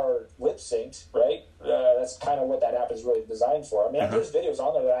of them are lip synced, right? That's kind of what that app is really designed for. I mean, there's videos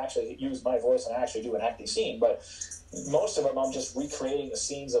on there that actually use my voice and actually do an acting scene, but most of them I'm just recreating the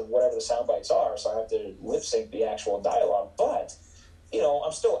scenes of whatever the sound bites are, so I have to lip sync the actual dialogue. But,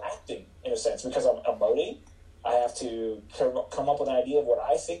 I'm still acting in a sense because I'm emoting. I have to come up with an idea of what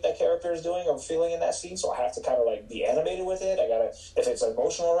I think that character is doing or feeling in that scene. So I have to kind of like be animated with it. If it's an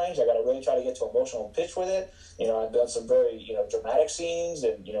emotional range, I gotta really try to get to emotional pitch with it. I've done some very, dramatic scenes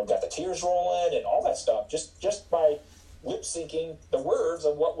and, got the tears rolling and all that stuff just by lip syncing the words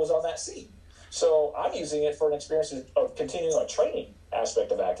of what was on that scene. So I'm using it for an experience of continuing a training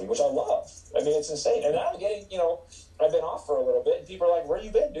aspect of acting, which I love. I mean, it's insane. And now I'm getting, I've been off for a little bit, and people are like, "Where you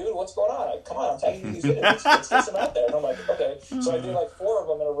been, dude? What's going on? Come on, I'm tagging you these videos. Let's get some out there." And I'm like, "Okay." So I did like 4 of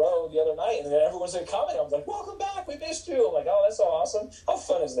them in a row the other night, and then everyone's like commenting. I was like, "Welcome back, we missed you." I'm like, "Oh, that's so awesome. How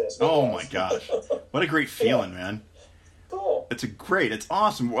fun is this?" Oh my gosh, what a great feeling, man. Cool. It's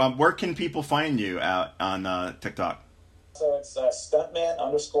awesome. Where can people find you out on TikTok? So it's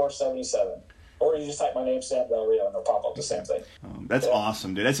stuntman_77. Or you just type my name, Sam Del Rio, and it'll pop up the same thing. That's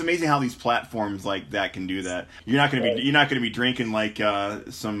awesome, dude. It's amazing how these platforms like that can do that. You're not gonna be drinking like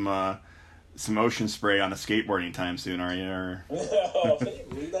some ocean spray on a skateboard anytime soon, are you? Or... No, can you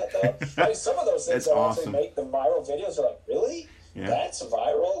believe that though? I mean, some of those things that actually make the viral videos are like, really? Yeah. That's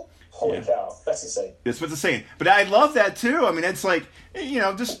viral? Holy cow, that's insane. That's what it's saying. But I love that too. I mean, it's like,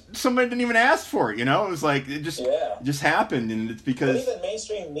 just somebody didn't even ask for it, It was like, it just happened, and it's because... But even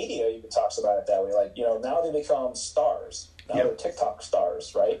mainstream media even talks about it that way. Like, now they become stars. Now they're TikTok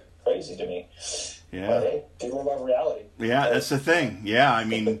stars, right? Crazy to me. Yeah. But hey, people love reality. Yeah, that's the thing. Yeah, I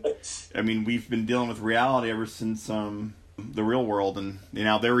mean, we've been dealing with reality ever since... the Real World, and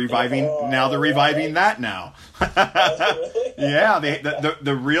they're reviving. That now. Yeah,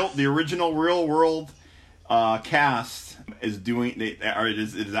 the original Real World cast is doing.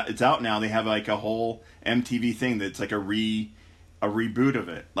 It's out now. They have like a whole MTV thing that's like a reboot of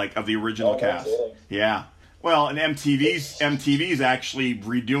it, like of the original cast. Yeah. Well, and MTV's actually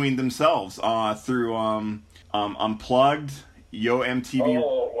redoing themselves through Unplugged, Yo MTV.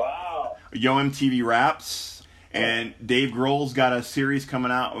 Oh wow. Yo MTV Raps. And Dave Grohl's got a series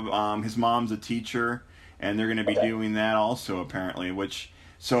coming out. His mom's a teacher, and they're going to be doing that also, apparently.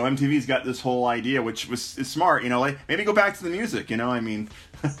 So MTV's got this whole idea, which is smart. Like maybe go back to the music. I mean,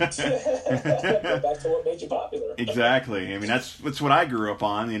 go back to what made you popular. Exactly. I mean, that's what I grew up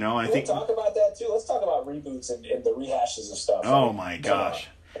on. And I think we'll talk about that too. Let's talk about reboots and the rehashes of stuff. Oh my gosh.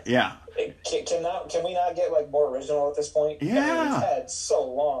 Yeah. Can we not get like more original at this point? Yeah. I mean, we've had so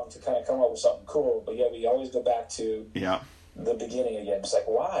long to kind of come up with something cool, but we always go back to the beginning again. It's like,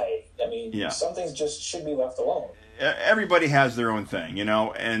 why? I mean, some things just should be left alone. Everybody has their own thing,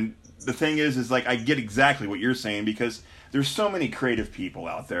 and the thing is like I get exactly what you're saying, because there's so many creative people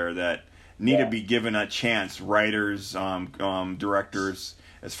out there that need to be given a chance. Writers, directors,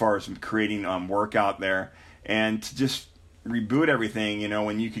 as far as creating work out there, and to just reboot everything, you know,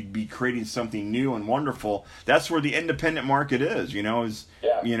 when you could be creating something new and wonderful. That's where the independent market is, you know,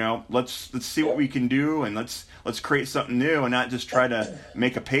 you know, let's see what we can do, and let's create something new and not just try to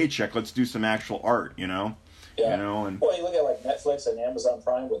make a paycheck. Let's do some actual art, you know. Yeah. You know, and well, you look at like Netflix and Amazon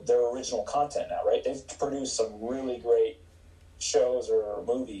Prime with their original content now, right? They've produced some really great shows or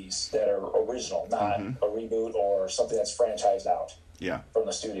movies that are original, not a reboot or something that's franchised out from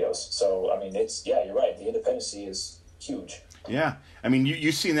the studios. So, I mean, you're right. The independency is huge. Yeah. I mean,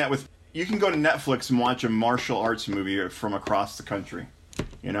 you've seen that you can go to Netflix and watch a martial arts movie from across the country.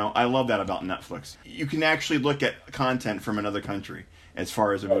 You know, I love that about Netflix. You can actually look at content from another country as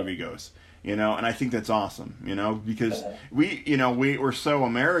far as a movie goes. You know, and I think that's awesome, you know, because we're so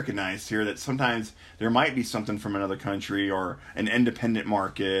Americanized here that sometimes there might be something from another country or an independent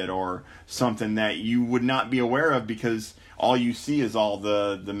market or something that you would not be aware of because all you see is all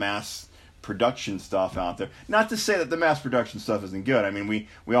the mass production stuff out there. Not to say that the mass production stuff isn't good. I mean,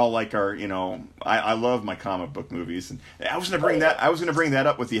 we all like our, you know, I love my comic book movies, and I was going to bring that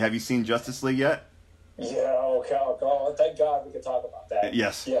up with you. Have you seen Justice League yet? Yeah, okay. Oh, thank God we can talk about that.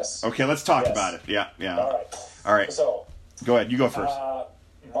 Yes. Okay, let's talk about it. Yeah. All right. So, go ahead. You go first.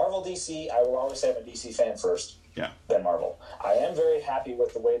 Marvel, DC, I will always say I'm a DC fan first. Yeah. Then Marvel. I am very happy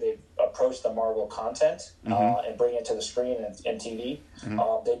with the way they've approached the Marvel content and bring it to the screen and TV.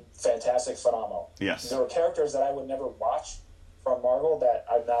 They're fantastic, phenomenal. Yes. There were characters that I would never watch from Marvel that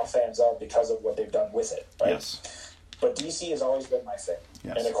I'm now fans of because of what they've done with it. Right? Yes. But DC has always been my thing.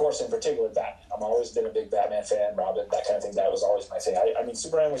 Yes. And, of course, in particular, Batman. I've always been a big Batman fan, Robin, that kind of thing. That was always my thing. I mean,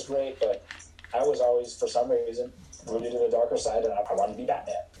 Superman was great, but I was always, for some reason, rooted to the darker side, and I wanted to be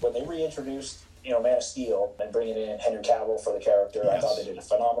Batman. When they reintroduced, Man of Steel and bringing in Henry Cavill for the character, I thought they did a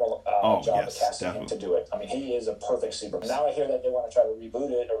phenomenal job of casting him to do it. I mean, he is a perfect Superman. Now I hear that they want to try to reboot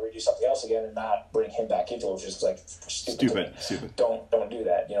it or redo something else again and not bring him back into it, which is like stupid. Don't do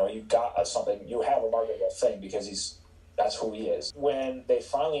that. You got something. You have a marketable thing because that's who he is. When they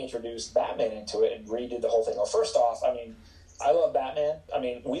finally introduced Batman into it and redid the whole thing, well, first off, I mean, I love Batman. I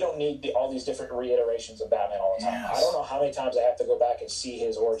mean, we don't need all these different reiterations of Batman all the time. Yes. I don't know how many times I have to go back and see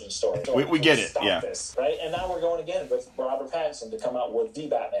his origin story. We get it, this, right? And now we're going again with Robert Pattinson to come out with the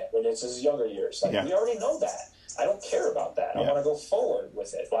Batman when it's his younger years. We already know that. I don't care about that. I want to go forward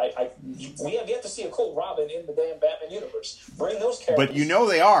with it. We have yet to see a cool Robin in the damn Batman universe. Bring those characters. But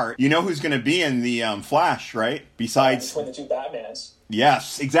they are. You know who's going to be in the Flash, right? Besides between the two Batmans.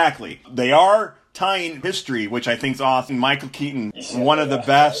 Yes, exactly. They are tying history, which I think is awesome. Michael Keaton, one of the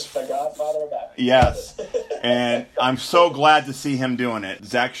best. The Godfather of Batman. Yes. And I'm so glad to see him doing it.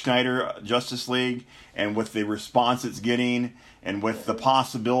 Zack Snyder, Justice League, and with the response it's getting, and with the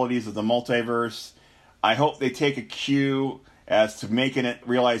possibilities of the multiverse, I hope they take a cue as to making it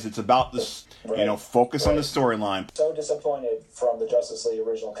realize it's about this, focus on the storyline. So disappointed from the Justice League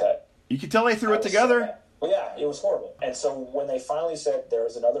original cut. You can tell they threw it together. Well, yeah, it was horrible. And so when they finally said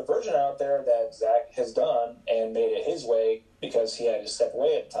there's another version out there that Zack has done and made it his way because he had to step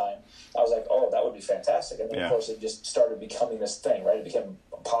away at the time, I was like, oh, that would be fantastic. And then, of course, it just started becoming this thing, right? It became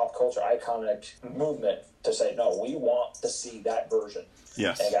a pop culture iconic movement to say, no, we want to see that version.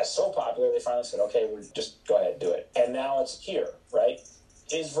 Yes. And it got so popular, they finally said, okay, we'll just go ahead and do it. And now it's here, right?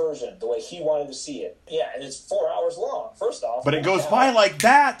 His version, the way he wanted to see it. Yeah, and it's 4 hours long, first off. But it goes by like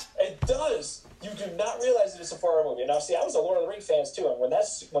that. It does. You do not realize that it's a 4-hour movie. Now, see, I was a Lord of the Rings fan too, and when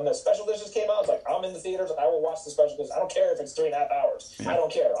the special editions came out, I was like, I'm in the theaters, I will watch the special editions. I don't care if it's 3.5 hours. Yeah. I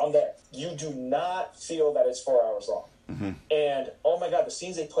don't care. I'm there. You do not feel that it's 4 hours long. Mm-hmm. And, oh my God, the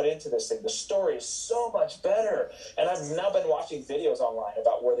scenes they put into this thing, the story is so much better. And I've now been watching videos online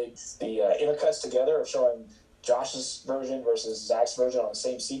about where the intercuts together of showing Josh's version versus Zach's version on the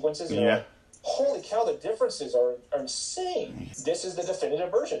same sequences. Yeah. Holy cow, the differences are insane. This is the definitive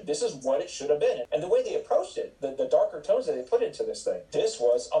version. This is what it should have been. And the way they approached it, the darker tones that they put into this thing, this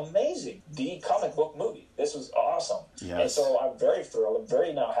was amazing. The comic book movie. This was awesome. Yes. And so I'm very thrilled. I'm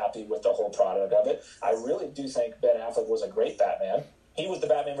very now happy with the whole product of it. I really do think Ben Affleck was a great Batman. He was the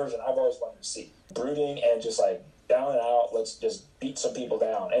Batman version I've always wanted to see. Brooding and just like down and out, let's just beat some people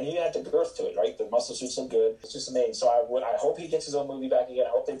down. And he had the girth to it, right? The muscle suits look good. It's just amazing. So I hope he gets his own movie back again. I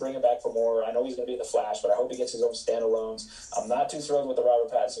hope they bring him back for more. I know he's going to be in The Flash, but I hope he gets his own standalones. I'm not too thrilled with the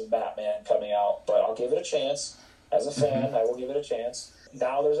Robert Pattinson Batman coming out, but I'll give it a chance. As a fan, I will give it a chance.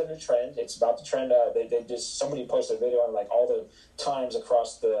 Now there's a new trend. It's about the trend. They just somebody posted a video on like all the times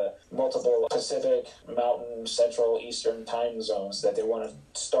across the multiple Pacific, Mountain, Central, Eastern time zones that they want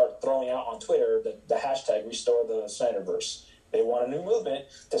to start throwing out on Twitter. The hashtag Restore the Snyderverse. They want a new movement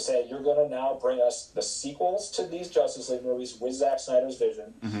to say, you're going to now bring us the sequels to these Justice League movies with Zack Snyder's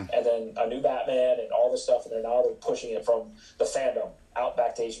vision, and then a new Batman and all this stuff. And they're pushing it from the fandom out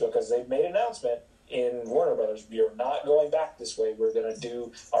back to HBO, because they've made an announcement in Warner Brothers. We are not going back this way. We're going to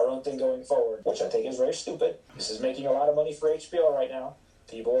do our own thing going forward, which I think is very stupid. This is making a lot of money for HBO right now.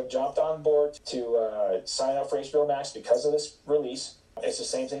 People have jumped on board to sign up for HBO Max because of this release. It's the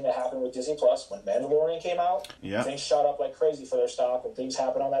same thing that happened with Disney Plus when Mandalorian came out. Yeah. Things shot up like crazy for their stock, and things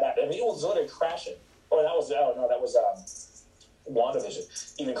happened on that app. I mean, it was literally crashing. That was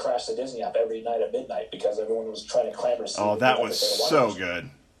WandaVision. Even crashed the Disney app every night at midnight because everyone was trying to clamor. Oh, that was so good.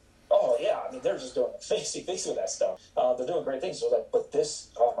 Oh yeah, I mean, they're just doing fancy things with that stuff. They're doing great things. So but this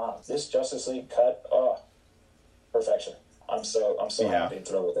Justice League cut, perfection. I'm so happy and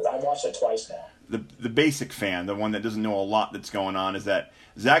thrilled with it. I've watched it twice now. The basic fan, the one that doesn't know a lot that's going on, is that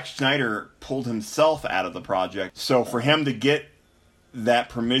Zack Snyder pulled himself out of the project. So for him to get that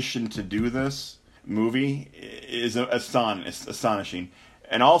permission to do this movie is astonishing.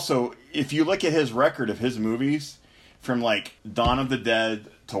 And also, if you look at his record of his movies, from like Dawn of the Dead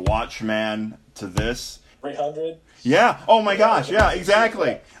to Watchmen to this. 300? Yeah. Oh my gosh. Yeah,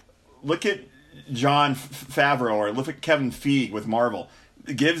 exactly. Look at Jon Favreau, or look at Kevin Feige with Marvel.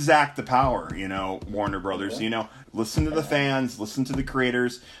 Give Zach the power, Warner Brothers. Listen to the fans, listen to the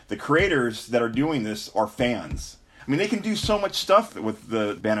creators. The creators that are doing this are fans. I mean, they can do so much stuff with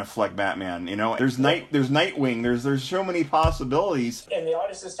the Ben Affleck Batman. There's Nightwing. There's so many possibilities. And the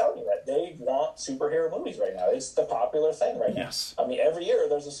audience is telling you that they want superhero movies right now. It's the popular thing right now. Yes. I mean, every year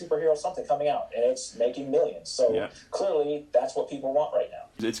there's a superhero something coming out, and it's making millions. So clearly, that's what people want right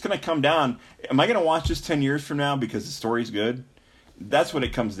now. It's going to come down. Am I going to watch this 10 years from now because the story's good? That's what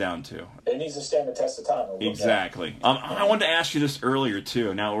it comes down to. It needs to stand the test of time. Exactly. I wanted to ask you this earlier,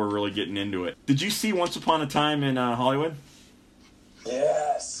 too. Now we're really getting into it. Did you see Once Upon a Time in Hollywood?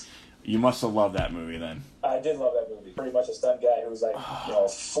 Yes. You must have loved that movie, then. I did love that movie. Pretty much a stunt guy who's like, a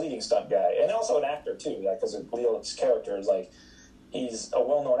fleeting stunt guy. And also an actor, too, because Leo's character is like, he's a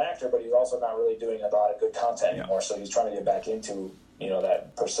well-known actor, but he's also not really doing a lot of good content anymore, so he's trying to get back into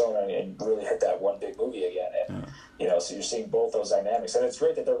that persona and really hit that one big movie again. And, so you're seeing both those dynamics. And it's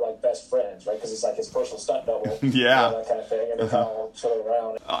great that they're like best friends, right? Because it's like his personal stunt double. That kind of thing. And they're kind of all chilling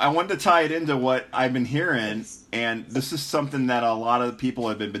around. I wanted to tie it into what I've been hearing, and this is something that a lot of people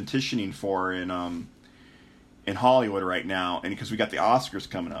have been petitioning for in Hollywood right now, and because we got the Oscars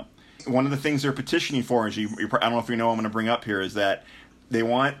coming up. One of the things they're petitioning for, is I don't know if you know what I'm going to bring up here, is that they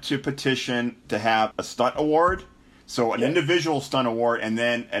want to petition to have a stunt award. So an individual stunt award, and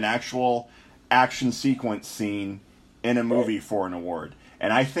then an actual action sequence scene in a movie for an award.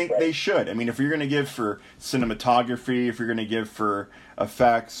 And I think they should. I mean, if you're going to give for cinematography, if you're going to give for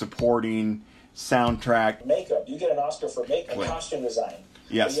effects, supporting, soundtrack. Makeup. You get an Oscar for makeup, costume design.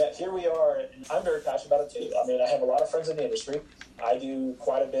 Yes. But yet here we are, and I'm very passionate about it too. I mean, I have a lot of friends in the industry. I do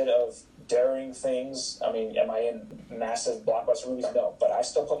quite a bit of daring things. I mean, am I in massive blockbuster movies? No, but I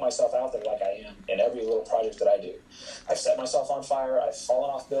still put myself out there like I am in every little project that I do. I've set myself on fire. I've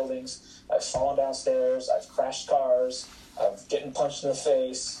fallen off buildings. I've fallen downstairs. I've crashed cars. I've getting punched in the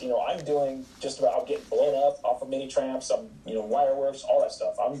face. I'm doing just about, I'm getting blown up off of mini tramps. I'm, wire works, all that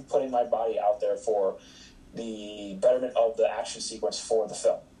stuff. I'm putting my body out there for the betterment of the action sequence for the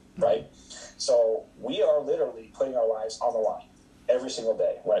film, right? So we are literally putting our lives on the line every single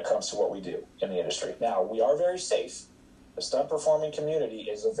day when it comes to what we do in the industry. Now, we are very safe. The stunt performing community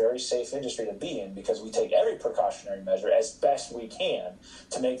is a very safe industry to be in because we take every precautionary measure as best we can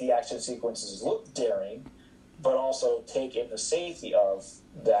to make the action sequences look daring, but also take in the safety of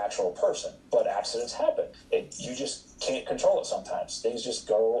the actual person. But accidents happen. You just can't control it sometimes. Things just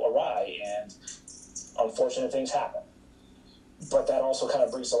go awry, and unfortunate things happen. But that also kind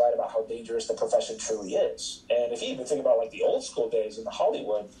of brings to light about how dangerous the profession truly is. And if you even think about like the old school days in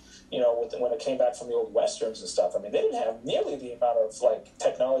Hollywood, when it came back from the old westerns and stuff, I mean, they didn't have nearly the amount of like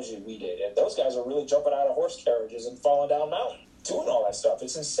technology we did. And those guys are really jumping out of horse carriages and falling down mountains, doing all that stuff.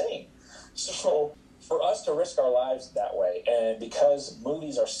 It's insane. So for us to risk our lives that way, and because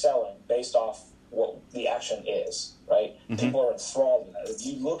movies are selling based off what the action is, right? Mm-hmm. People are enthralled in that. If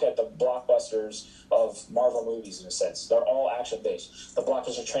you look at the blockbusters of Marvel movies, in a sense, they're all action-based. The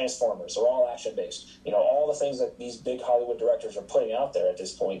blockbuster Transformers are all action-based. All the things that these big Hollywood directors are putting out there at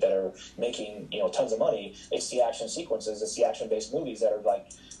this point that are making, tons of money, it's the action sequences, it's the action-based movies that are like,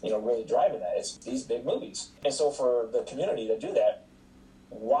 really driving that. It's these big movies. And so for the community to do that,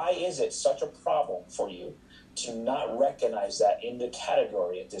 why is it such a problem for you to not recognize that in the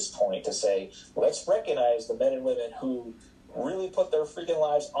category at this point, to say, let's recognize the men and women who really put their freaking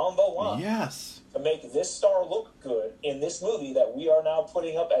lives on the line. Yes. To make this star look good in this movie that we are now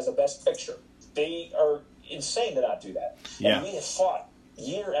putting up as a best picture. They are insane to not do that. Yeah. And we have fought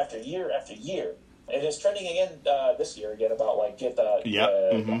year after year after year. And it's trending again this year again about like get the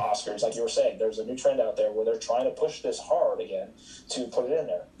Oscars. Like you were saying, there's a new trend out there where they're trying to push this hard again to put it in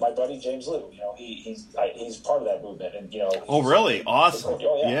there. My buddy James Liu, you know, he's part of that movement, and you know. Oh, really? Awesome.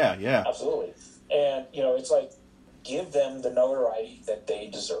 Oh, Yeah, absolutely. And you know, it's like give them the notoriety that they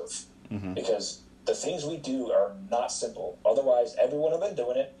deserve, because the things we do are not simple. Otherwise, everyone would have been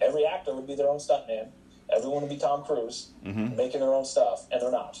doing it. Every actor would be their own stuntman. Everyone would be Tom Cruise, making their own stuff, and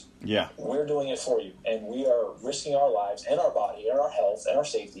they're not. Yeah. We're doing it for you, and we are risking our lives and our body and our health and our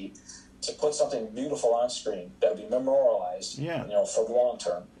safety to put something beautiful on screen that'll be memorialized, you know, for the long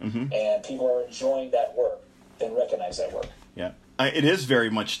term. And people are enjoying that work, then recognize that work. Yeah. It is very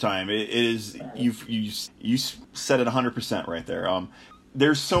much time. It is. You said it 100% right there.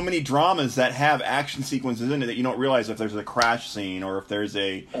 There's so many dramas that have action sequences in it that you don't realize if there's a crash scene or if there's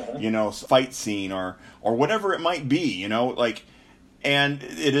a fight scene or whatever it might be, you know, like, and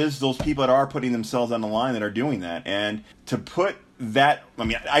it is those people that are putting themselves on the line that are doing that. And to put that, I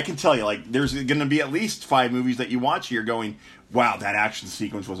mean, I can tell you, like, there's going to be at least 5 movies that you watch here going, wow, that action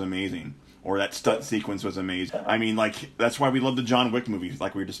sequence was amazing. Or that stunt sequence was amazing. I mean, like, that's why we love the John Wick movies,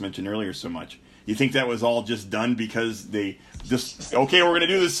 like we just mentioned earlier, so much. You think that was all just done because they just, okay, we're going to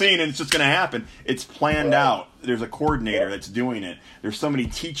do this scene and it's just going to happen. It's planned out. There's a coordinator that's doing it. There's somebody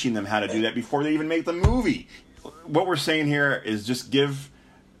teaching them how to do that before they even make the movie. What we're saying here is just give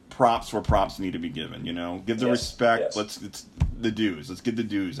props where props need to be given, you know? Give the respect. It's the dues. Let's get the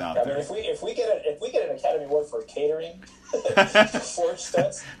dues out there. I mean, if we get an Academy Award for catering, for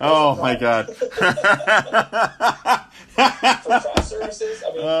stunts. Oh my God. For craft services,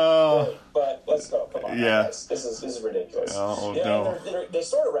 I mean, but let's go. Come on, guys. This is ridiculous. Oh no. They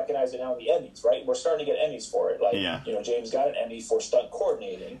sort of recognize it now in the Emmys, right? We're starting to get Emmys for it. Like, you know, James got an Emmy for stunt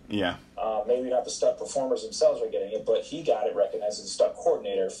coordinating. Yeah. Maybe not the stunt performers themselves are getting it, but he got it recognized as a stunt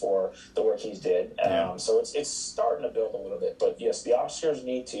coordinator for the work he did. So it's starting to build a little bit. But yes, the Oscars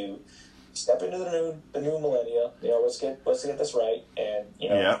need to step into the new millennia. You know, let's get this right, and you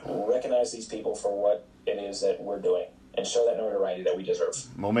know, recognize these people for what it is that we're doing, and show that notoriety that we deserve.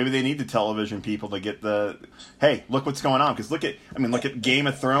 Well, maybe they need the television people to get the, hey, look what's going on. Because look at Game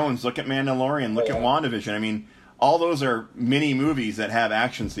of Thrones, look at Mandalorian, look at WandaVision. I mean, all those are mini movies that have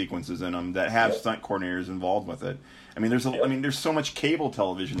action sequences in them that have stunt coordinators involved with it. I mean, there's so much cable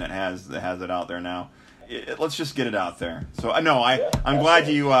television that has it out there now. Let's just get it out there. So I'm glad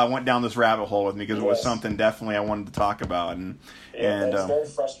you went down this rabbit hole with me, because it was something definitely I wanted to talk about. And it's very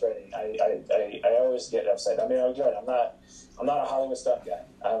frustrating. I always get upset. I mean, again, I'm not a Hollywood stunt guy.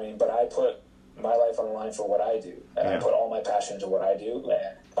 I mean, but I put my life on the line for what I do, and I put all my passion into what I do.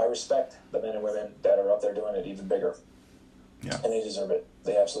 And I respect the men and women that are out there doing it even bigger. Yeah, and they deserve it.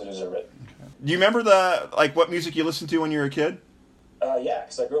 They absolutely deserve it. Okay. Do you remember what music you listened to when you were a kid? Yeah,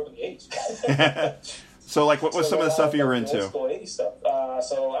 because I grew up in the 80s. So, like, what was some of the stuff you were into? Old school 80s stuff.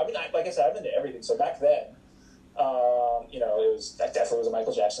 So, I mean, like I said, I'm into everything. So back then, you know, I definitely was a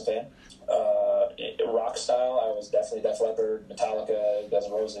Michael Jackson fan. Rock style, I was definitely Def Leppard, Metallica, Guns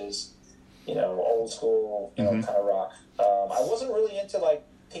N' Roses. You know, old school, you know, kind of rock. I wasn't really into like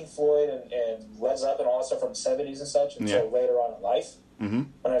Pink Floyd and Led Zeppelin and all that stuff from the 70s and such until later on in life,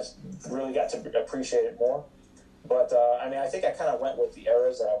 when I really got to appreciate it more. But I mean, I think I kind of went with the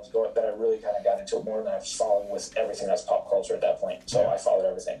eras that I really kind of got into it more, and I was following with everything that's pop culture at that point. So I followed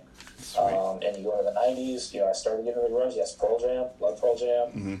everything. And you go to the 90s, you know, I started getting into the grunge. Yes, Pearl Jam, love Pearl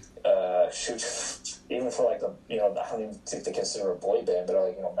Jam. Even for like the, you know, I don't even think they consider it a boy band, but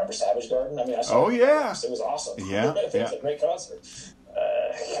like, you know, remember Savage Garden? I mean, I saw it. It was awesome. Yeah, it was a great concert.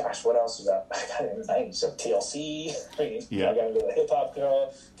 Gosh, what else was that? I got into the 90s. So TLC. I got into the hip hop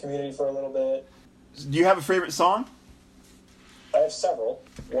community for a little bit. Do you have a favorite song? I have several.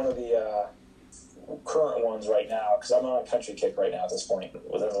 One of the current ones right now, because I'm on a country kick right now at this point.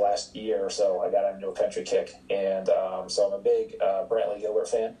 Within the last year or so, I got into a country kick. And so I'm a big Brantley Gilbert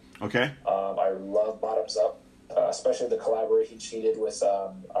fan. Okay. I love Bottoms Up, especially the collaboration she did with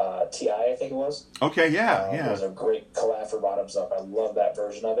T.I., I think it was. Okay, yeah. It was a great collab for Bottoms Up. I love that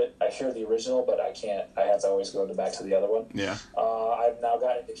version of it. I hear the original, but I can't. I have to always go back to the other one. Yeah. I've now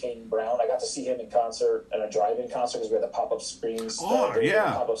gotten into Kane Brown. I got to see him in concert, in a drive-in concert, because we had the pop-up screens.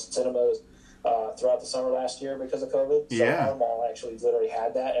 Pop-up cinemas throughout the summer last year because of COVID. So our mall actually literally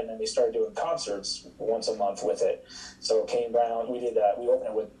had that, and then they started doing concerts once a month with it. So Kane Brown, we opened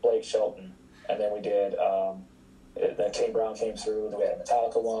it with Blake Shelton, and then we did Then Kane Brown came through. Then we had a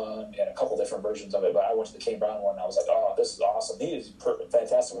Metallica one. We had a couple different versions of it, but I went to the Kane Brown one. And I was like, oh, this is awesome. He is a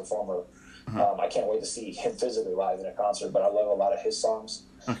fantastic performer. I can't wait to see him physically live in a concert, but I love a lot of his songs.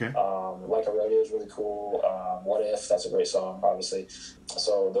 Okay. Like a Rodeo is really cool. What If, that's a great song, obviously.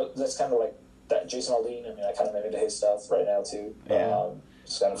 So that's kind of like that. Jason Aldean, I mean, I kind of into his stuff right now too. Yeah.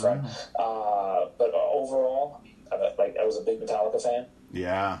 It's kind of fun. But overall, I mean, I was a big Metallica fan.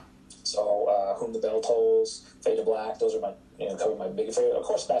 Yeah. So Whom the Bell Tolls, Fade to Black, those are my couple of my big favorite. Of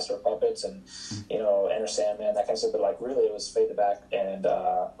course, Master of Puppets and Enter Sandman, that kind of stuff. But like really, it was Fade to Black and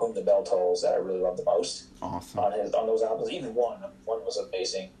Whom the Bell Tolls that I really loved the most. Awesome. On those albums. Even one was an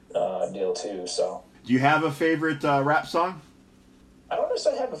amazing deal too. So. Do you have a favorite rap song? I don't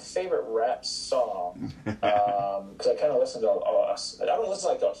necessarily have a favorite rap song because I kind of listen to. I don't listen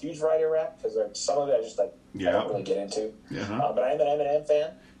to like a huge variety of rap because some of it I just like I don't really get into. But I am an Eminem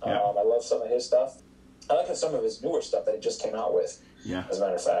fan. I love some of his stuff. I like some of his newer stuff that he just came out with. Yeah. As a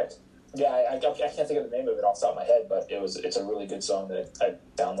matter of fact. Yeah, I can't think of the name of it off the top of my head, but it's a really good song that I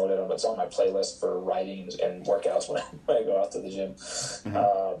downloaded. It's on my playlist for writing and workouts when I go out to the gym.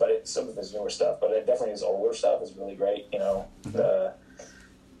 But it's some of his newer stuff. But definitely his older stuff is really great. Do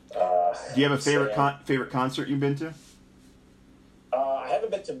you have a favorite concert you've been to? I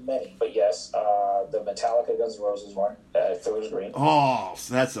haven't been to many, but yes, the Metallica Guns N' Roses one at Fiddler's Green. Oh,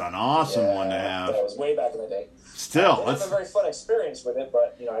 so that's an awesome one to have. That was way back in the day. Still, I didn't have a very fun experience with it,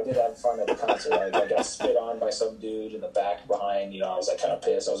 but I did have fun at the concert. I got spit on by some dude in the back behind. I was like kind of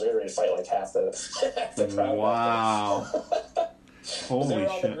pissed. I was ready to fight like half the crowd. Wow. Holy they were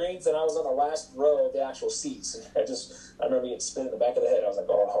on the greens, and I was on the last row of the actual seats. And I remember getting spit in the back of the head. I was like,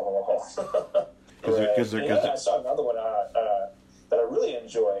 oh. I saw another one that I really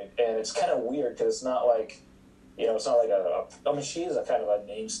enjoyed, and it's kind of weird because it's not like, it's not like I mean, she is a kind of a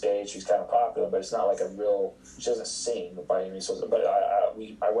name stage. She's kind of popular, but it's not like a real. She doesn't sing by any means. But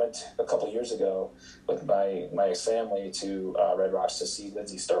I went a couple of years ago with my family to Red Rocks to see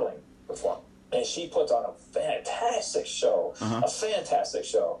Lindsey Sterling perform. And she puts on a fantastic show,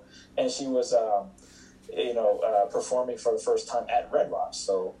 and she was, performing for the first time at Red Rocks.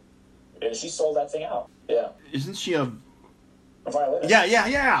 So, and she sold that thing out. Yeah. Isn't she a violinist?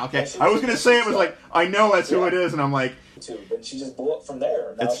 Yeah. Okay, I was gonna say it was like I know that's who it is, and I'm like. But she just blew up from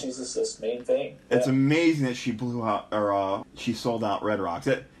there. Now she's this main thing. It's amazing that she blew out, or she sold out Red Rocks.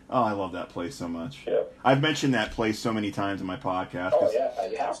 I love that place so much. Yeah. I've mentioned that place so many times in my podcast. Oh, yeah,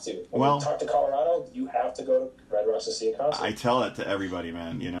 you have to. When you talk to Colorado, you have to go to Red Rocks to see a concert. I tell that to everybody,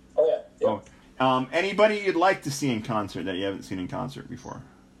 man, Oh, yeah. Anybody you'd like to see in concert that you haven't seen in concert before?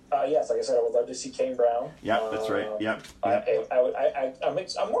 Yes, like I said, I would love to see Kane Brown. Yep, that's right. Yep.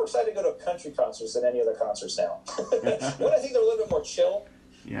 I'm more excited to go to country concerts than any other concerts now. When I think they're a little bit more chill,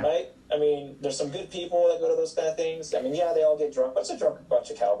 right? I mean, there's some good people that go to those kind of things. I mean, they all get drunk, but it's a drunk bunch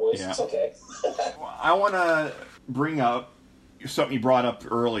of cowboys. Yeah. It's okay. I want to bring up something you brought up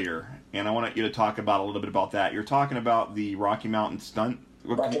earlier, and I want you to talk about a little bit about that. You're talking about the Rocky Mountain Stunt.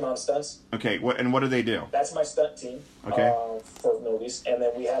 Rocky Mountain Stunts. Okay, what do they do? That's my stunt team. Okay. For movies, and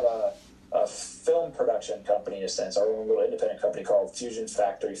then we have a film production company in a sense, our own little independent company called Fusion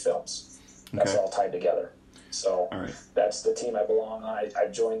Factory Films. That's all tied together. So that's the team I belong on. I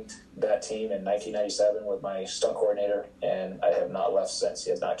joined that team in 1997 with my stunt coordinator, and I have not left since. He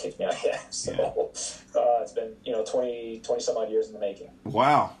has not kicked me out yet. So it's been 20 some odd years in the making.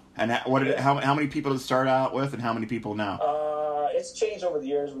 Wow. And how many people did it start out with, and how many people now? It's changed over the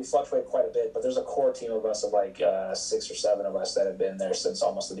years. We fluctuate quite a bit, but there's a core team of us of like 6 or 7 of us that have been there since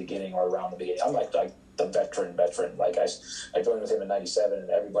almost the beginning or around the beginning. I'm like the veteran. Like I joined with him in '97, and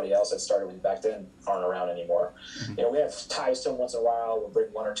everybody else that started with back then aren't around anymore. Mm-hmm. We have ties to them once in a while. We'll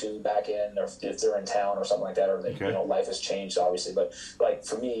bring 1 or 2 back in, or if they're in town or something like that, or they, life has changed obviously. But like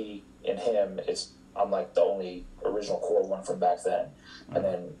for me and him, I'm like the only original core one from back then, and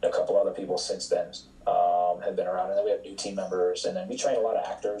then a couple other people since then have been around, and then we have new team members, and then we train a lot of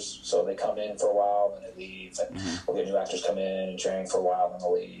actors, so they come in for a while and they leave, and we'll get new actors come in and train for a while and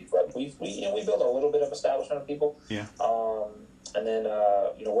they'll leave. But we build a little bit of establishment of people. Yeah. And then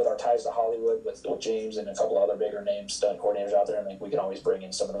with our ties to Hollywood with James and a couple other bigger names stunt coordinators out there, I think we can always bring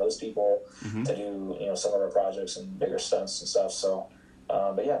in some of those people to do some of our projects and bigger stunts and stuff. So.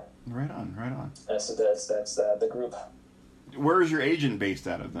 But yeah. Right on. That's the group. Where is your agent based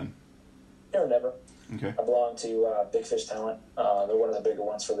out of then? Here in Denver. Okay. I belong to Big Fish Talent. They're one of the bigger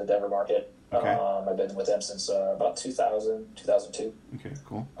ones for the Denver market. Okay. I've been with them since about 2002. Okay,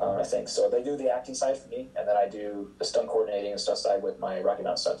 cool. I think. So they do the acting side for me, and then I do the stunt coordinating and stunt side with my Rocky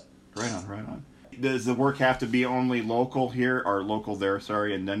Mountain Stunt. Right on. does the work have to be only local here or local there?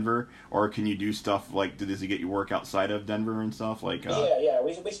 Sorry, in Denver, or can you do stuff like does he get you work outside of Denver and stuff like? Yeah.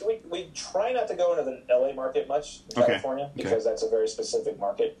 We try not to go into the LA market much in California because that's a very specific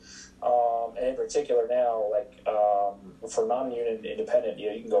market. And in particular now, like for non-union independent, you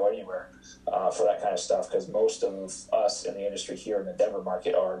can go anywhere for that kind of stuff because most of us in the industry here in the Denver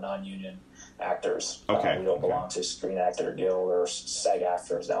market are non-union actors. We don't belong to Screen Actor Guild or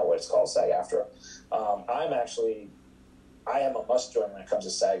SAG-AFTRA is now what it's called, SAG-AFTRA. I am a must join when it comes to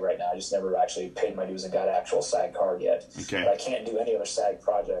SAG right now. I just never actually paid my dues and got an actual SAG card yet. But I can't do any other SAG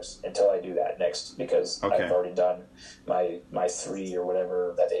projects until I do that next because I've already done my 3 or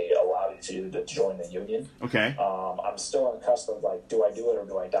whatever that they allow you to do to join the union. I'm still on the cusp of like, do I do it or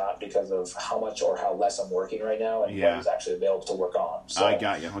do I not because of how much or how less I'm working right now and what is actually available to work on. So I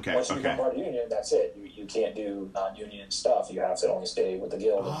got you. Once you become part of the union, that's it. You can't do non-union stuff. You have to only stay with the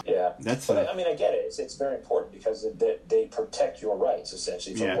guild. I get it. It's very important because they protect your rights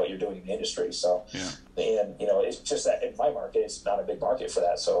essentially from what you're doing in the industry. So, and it's just that in my market, it's not a big market for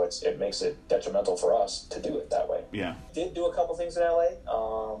that. So it makes it detrimental for us to do it that way. Did do a couple things in LA.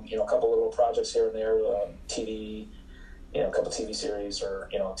 A couple little projects here and there, TV, a couple TV series or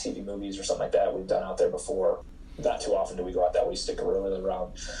TV movies or something like that we've done out there before. Not too often do we go out that way. We stick really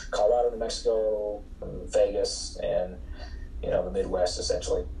around Colorado, New Mexico, Vegas, and the Midwest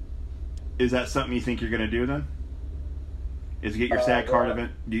essentially. Is that something you think you're going to do then? Is get your SAG card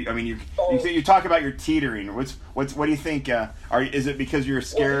event? You talk about your teetering. What do you think? Is it because you're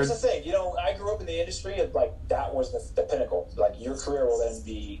scared? Well, here's the thing. I grew up in the industry, and like that was the pinnacle. Like your career will then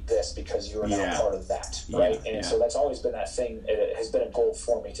be this because you are now part of that, right? So that's always been that thing. It has been a goal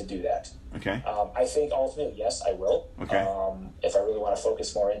for me to do that. I think ultimately, yes, I will. If I really want to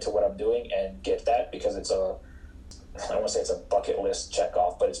focus more into what I'm doing and get that, because I don't want to say it's a bucket list check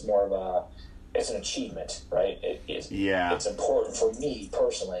off, but it's more of it's an achievement, right? It's important for me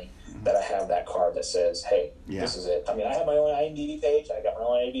personally that I have that card that says, hey, this is it. I mean, I have my own IMDb page. I got my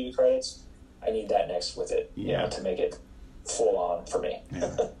own IMDb credits. I need that next with it, to make it full on for me.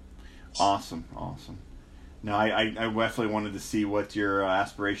 Awesome. No, I definitely wanted to see what your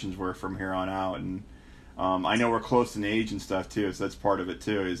aspirations were from here on out. And I know we're close in age and stuff, too, so that's part of it,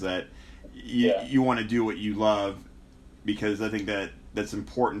 too, is that you want to do what you love because I think that's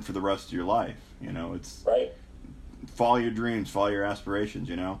important for the rest of your life. It's follow your dreams, follow your aspirations.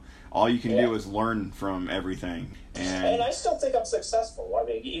 All you can do is learn from everything. And I still think I'm successful. I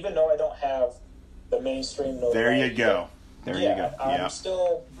mean, even though I don't have the mainstream notoriety. There you go. I'm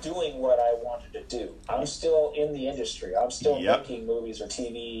still doing what I wanted to do. I'm still in the industry. I'm still making movies or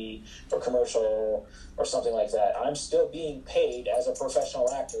TV or commercial or something like that. I'm still being paid as a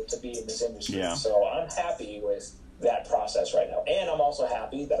professional actor to be in this industry. So I'm happy with that process right now. And I'm also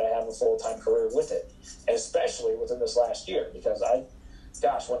happy that I have a full-time career with it, especially within this last year, because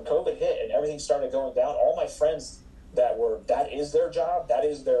when COVID hit and everything started going down, all my friends that is their job, that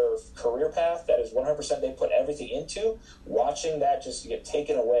is their career path, that is 100% they put everything into, watching that just get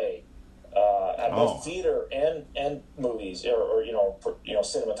taken away at both theater and movies or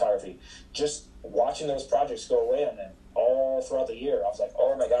cinematography, just watching those projects go away on them all throughout the year. I was like,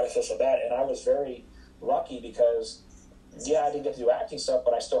 oh my God, I feel so bad. And I was very lucky because I didn't get to do acting stuff,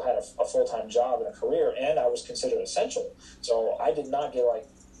 but I still had a full-time job and a career, and I was considered essential. So I did not get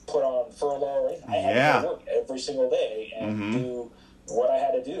put on furlough or anything. I had to work every single day and do what I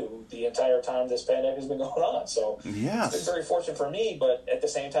had to do the entire time this pandemic has been going on. So it's been very fortunate for me, but at the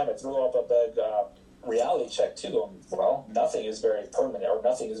same time it threw up a big reality check too. Well, nothing is very permanent or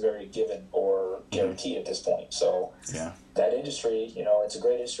nothing is very given or guaranteed at this point. So that industry, it's a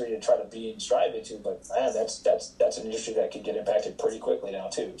great industry to try to be and strive into, but man, that's an industry that can get impacted pretty quickly now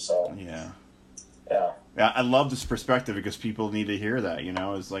too. So I love this perspective because people need to hear that.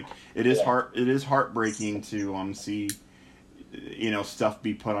 It's like it is heartbreaking to see stuff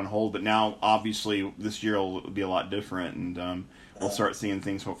be put on hold, but now obviously this year will be a lot different, and we'll start seeing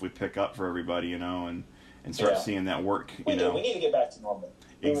things hopefully pick up for everybody, and start seeing that work. We need to get back to normal.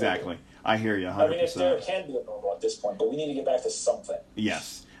 Exactly. I hear you 100%. I mean, if there can be a normal at this point, but we need to get back to something.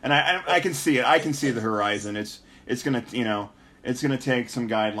 Yes. And I can see it. I can see the horizon. It's going to, it's going to take some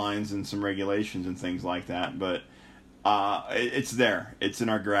guidelines and some regulations and things like that, but it's there. It's in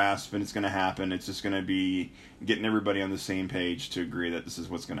our grasp, and it's going to happen. It's just going to be getting everybody on the same page to agree that this is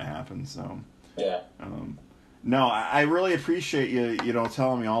what's going to happen. So no, I really appreciate you,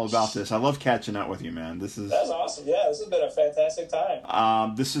 telling me all about this. I love catching up with you, man. That's awesome. Yeah, this has been a fantastic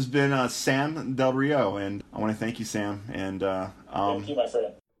time. This has been Sam Del Rio, and I want to thank you, Sam. And thank you, my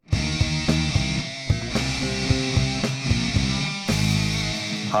friend.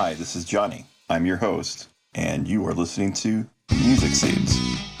 Hi, this is Johnny. I'm your host, and you are listening to Music Seeds,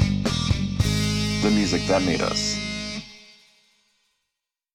 the music that made us.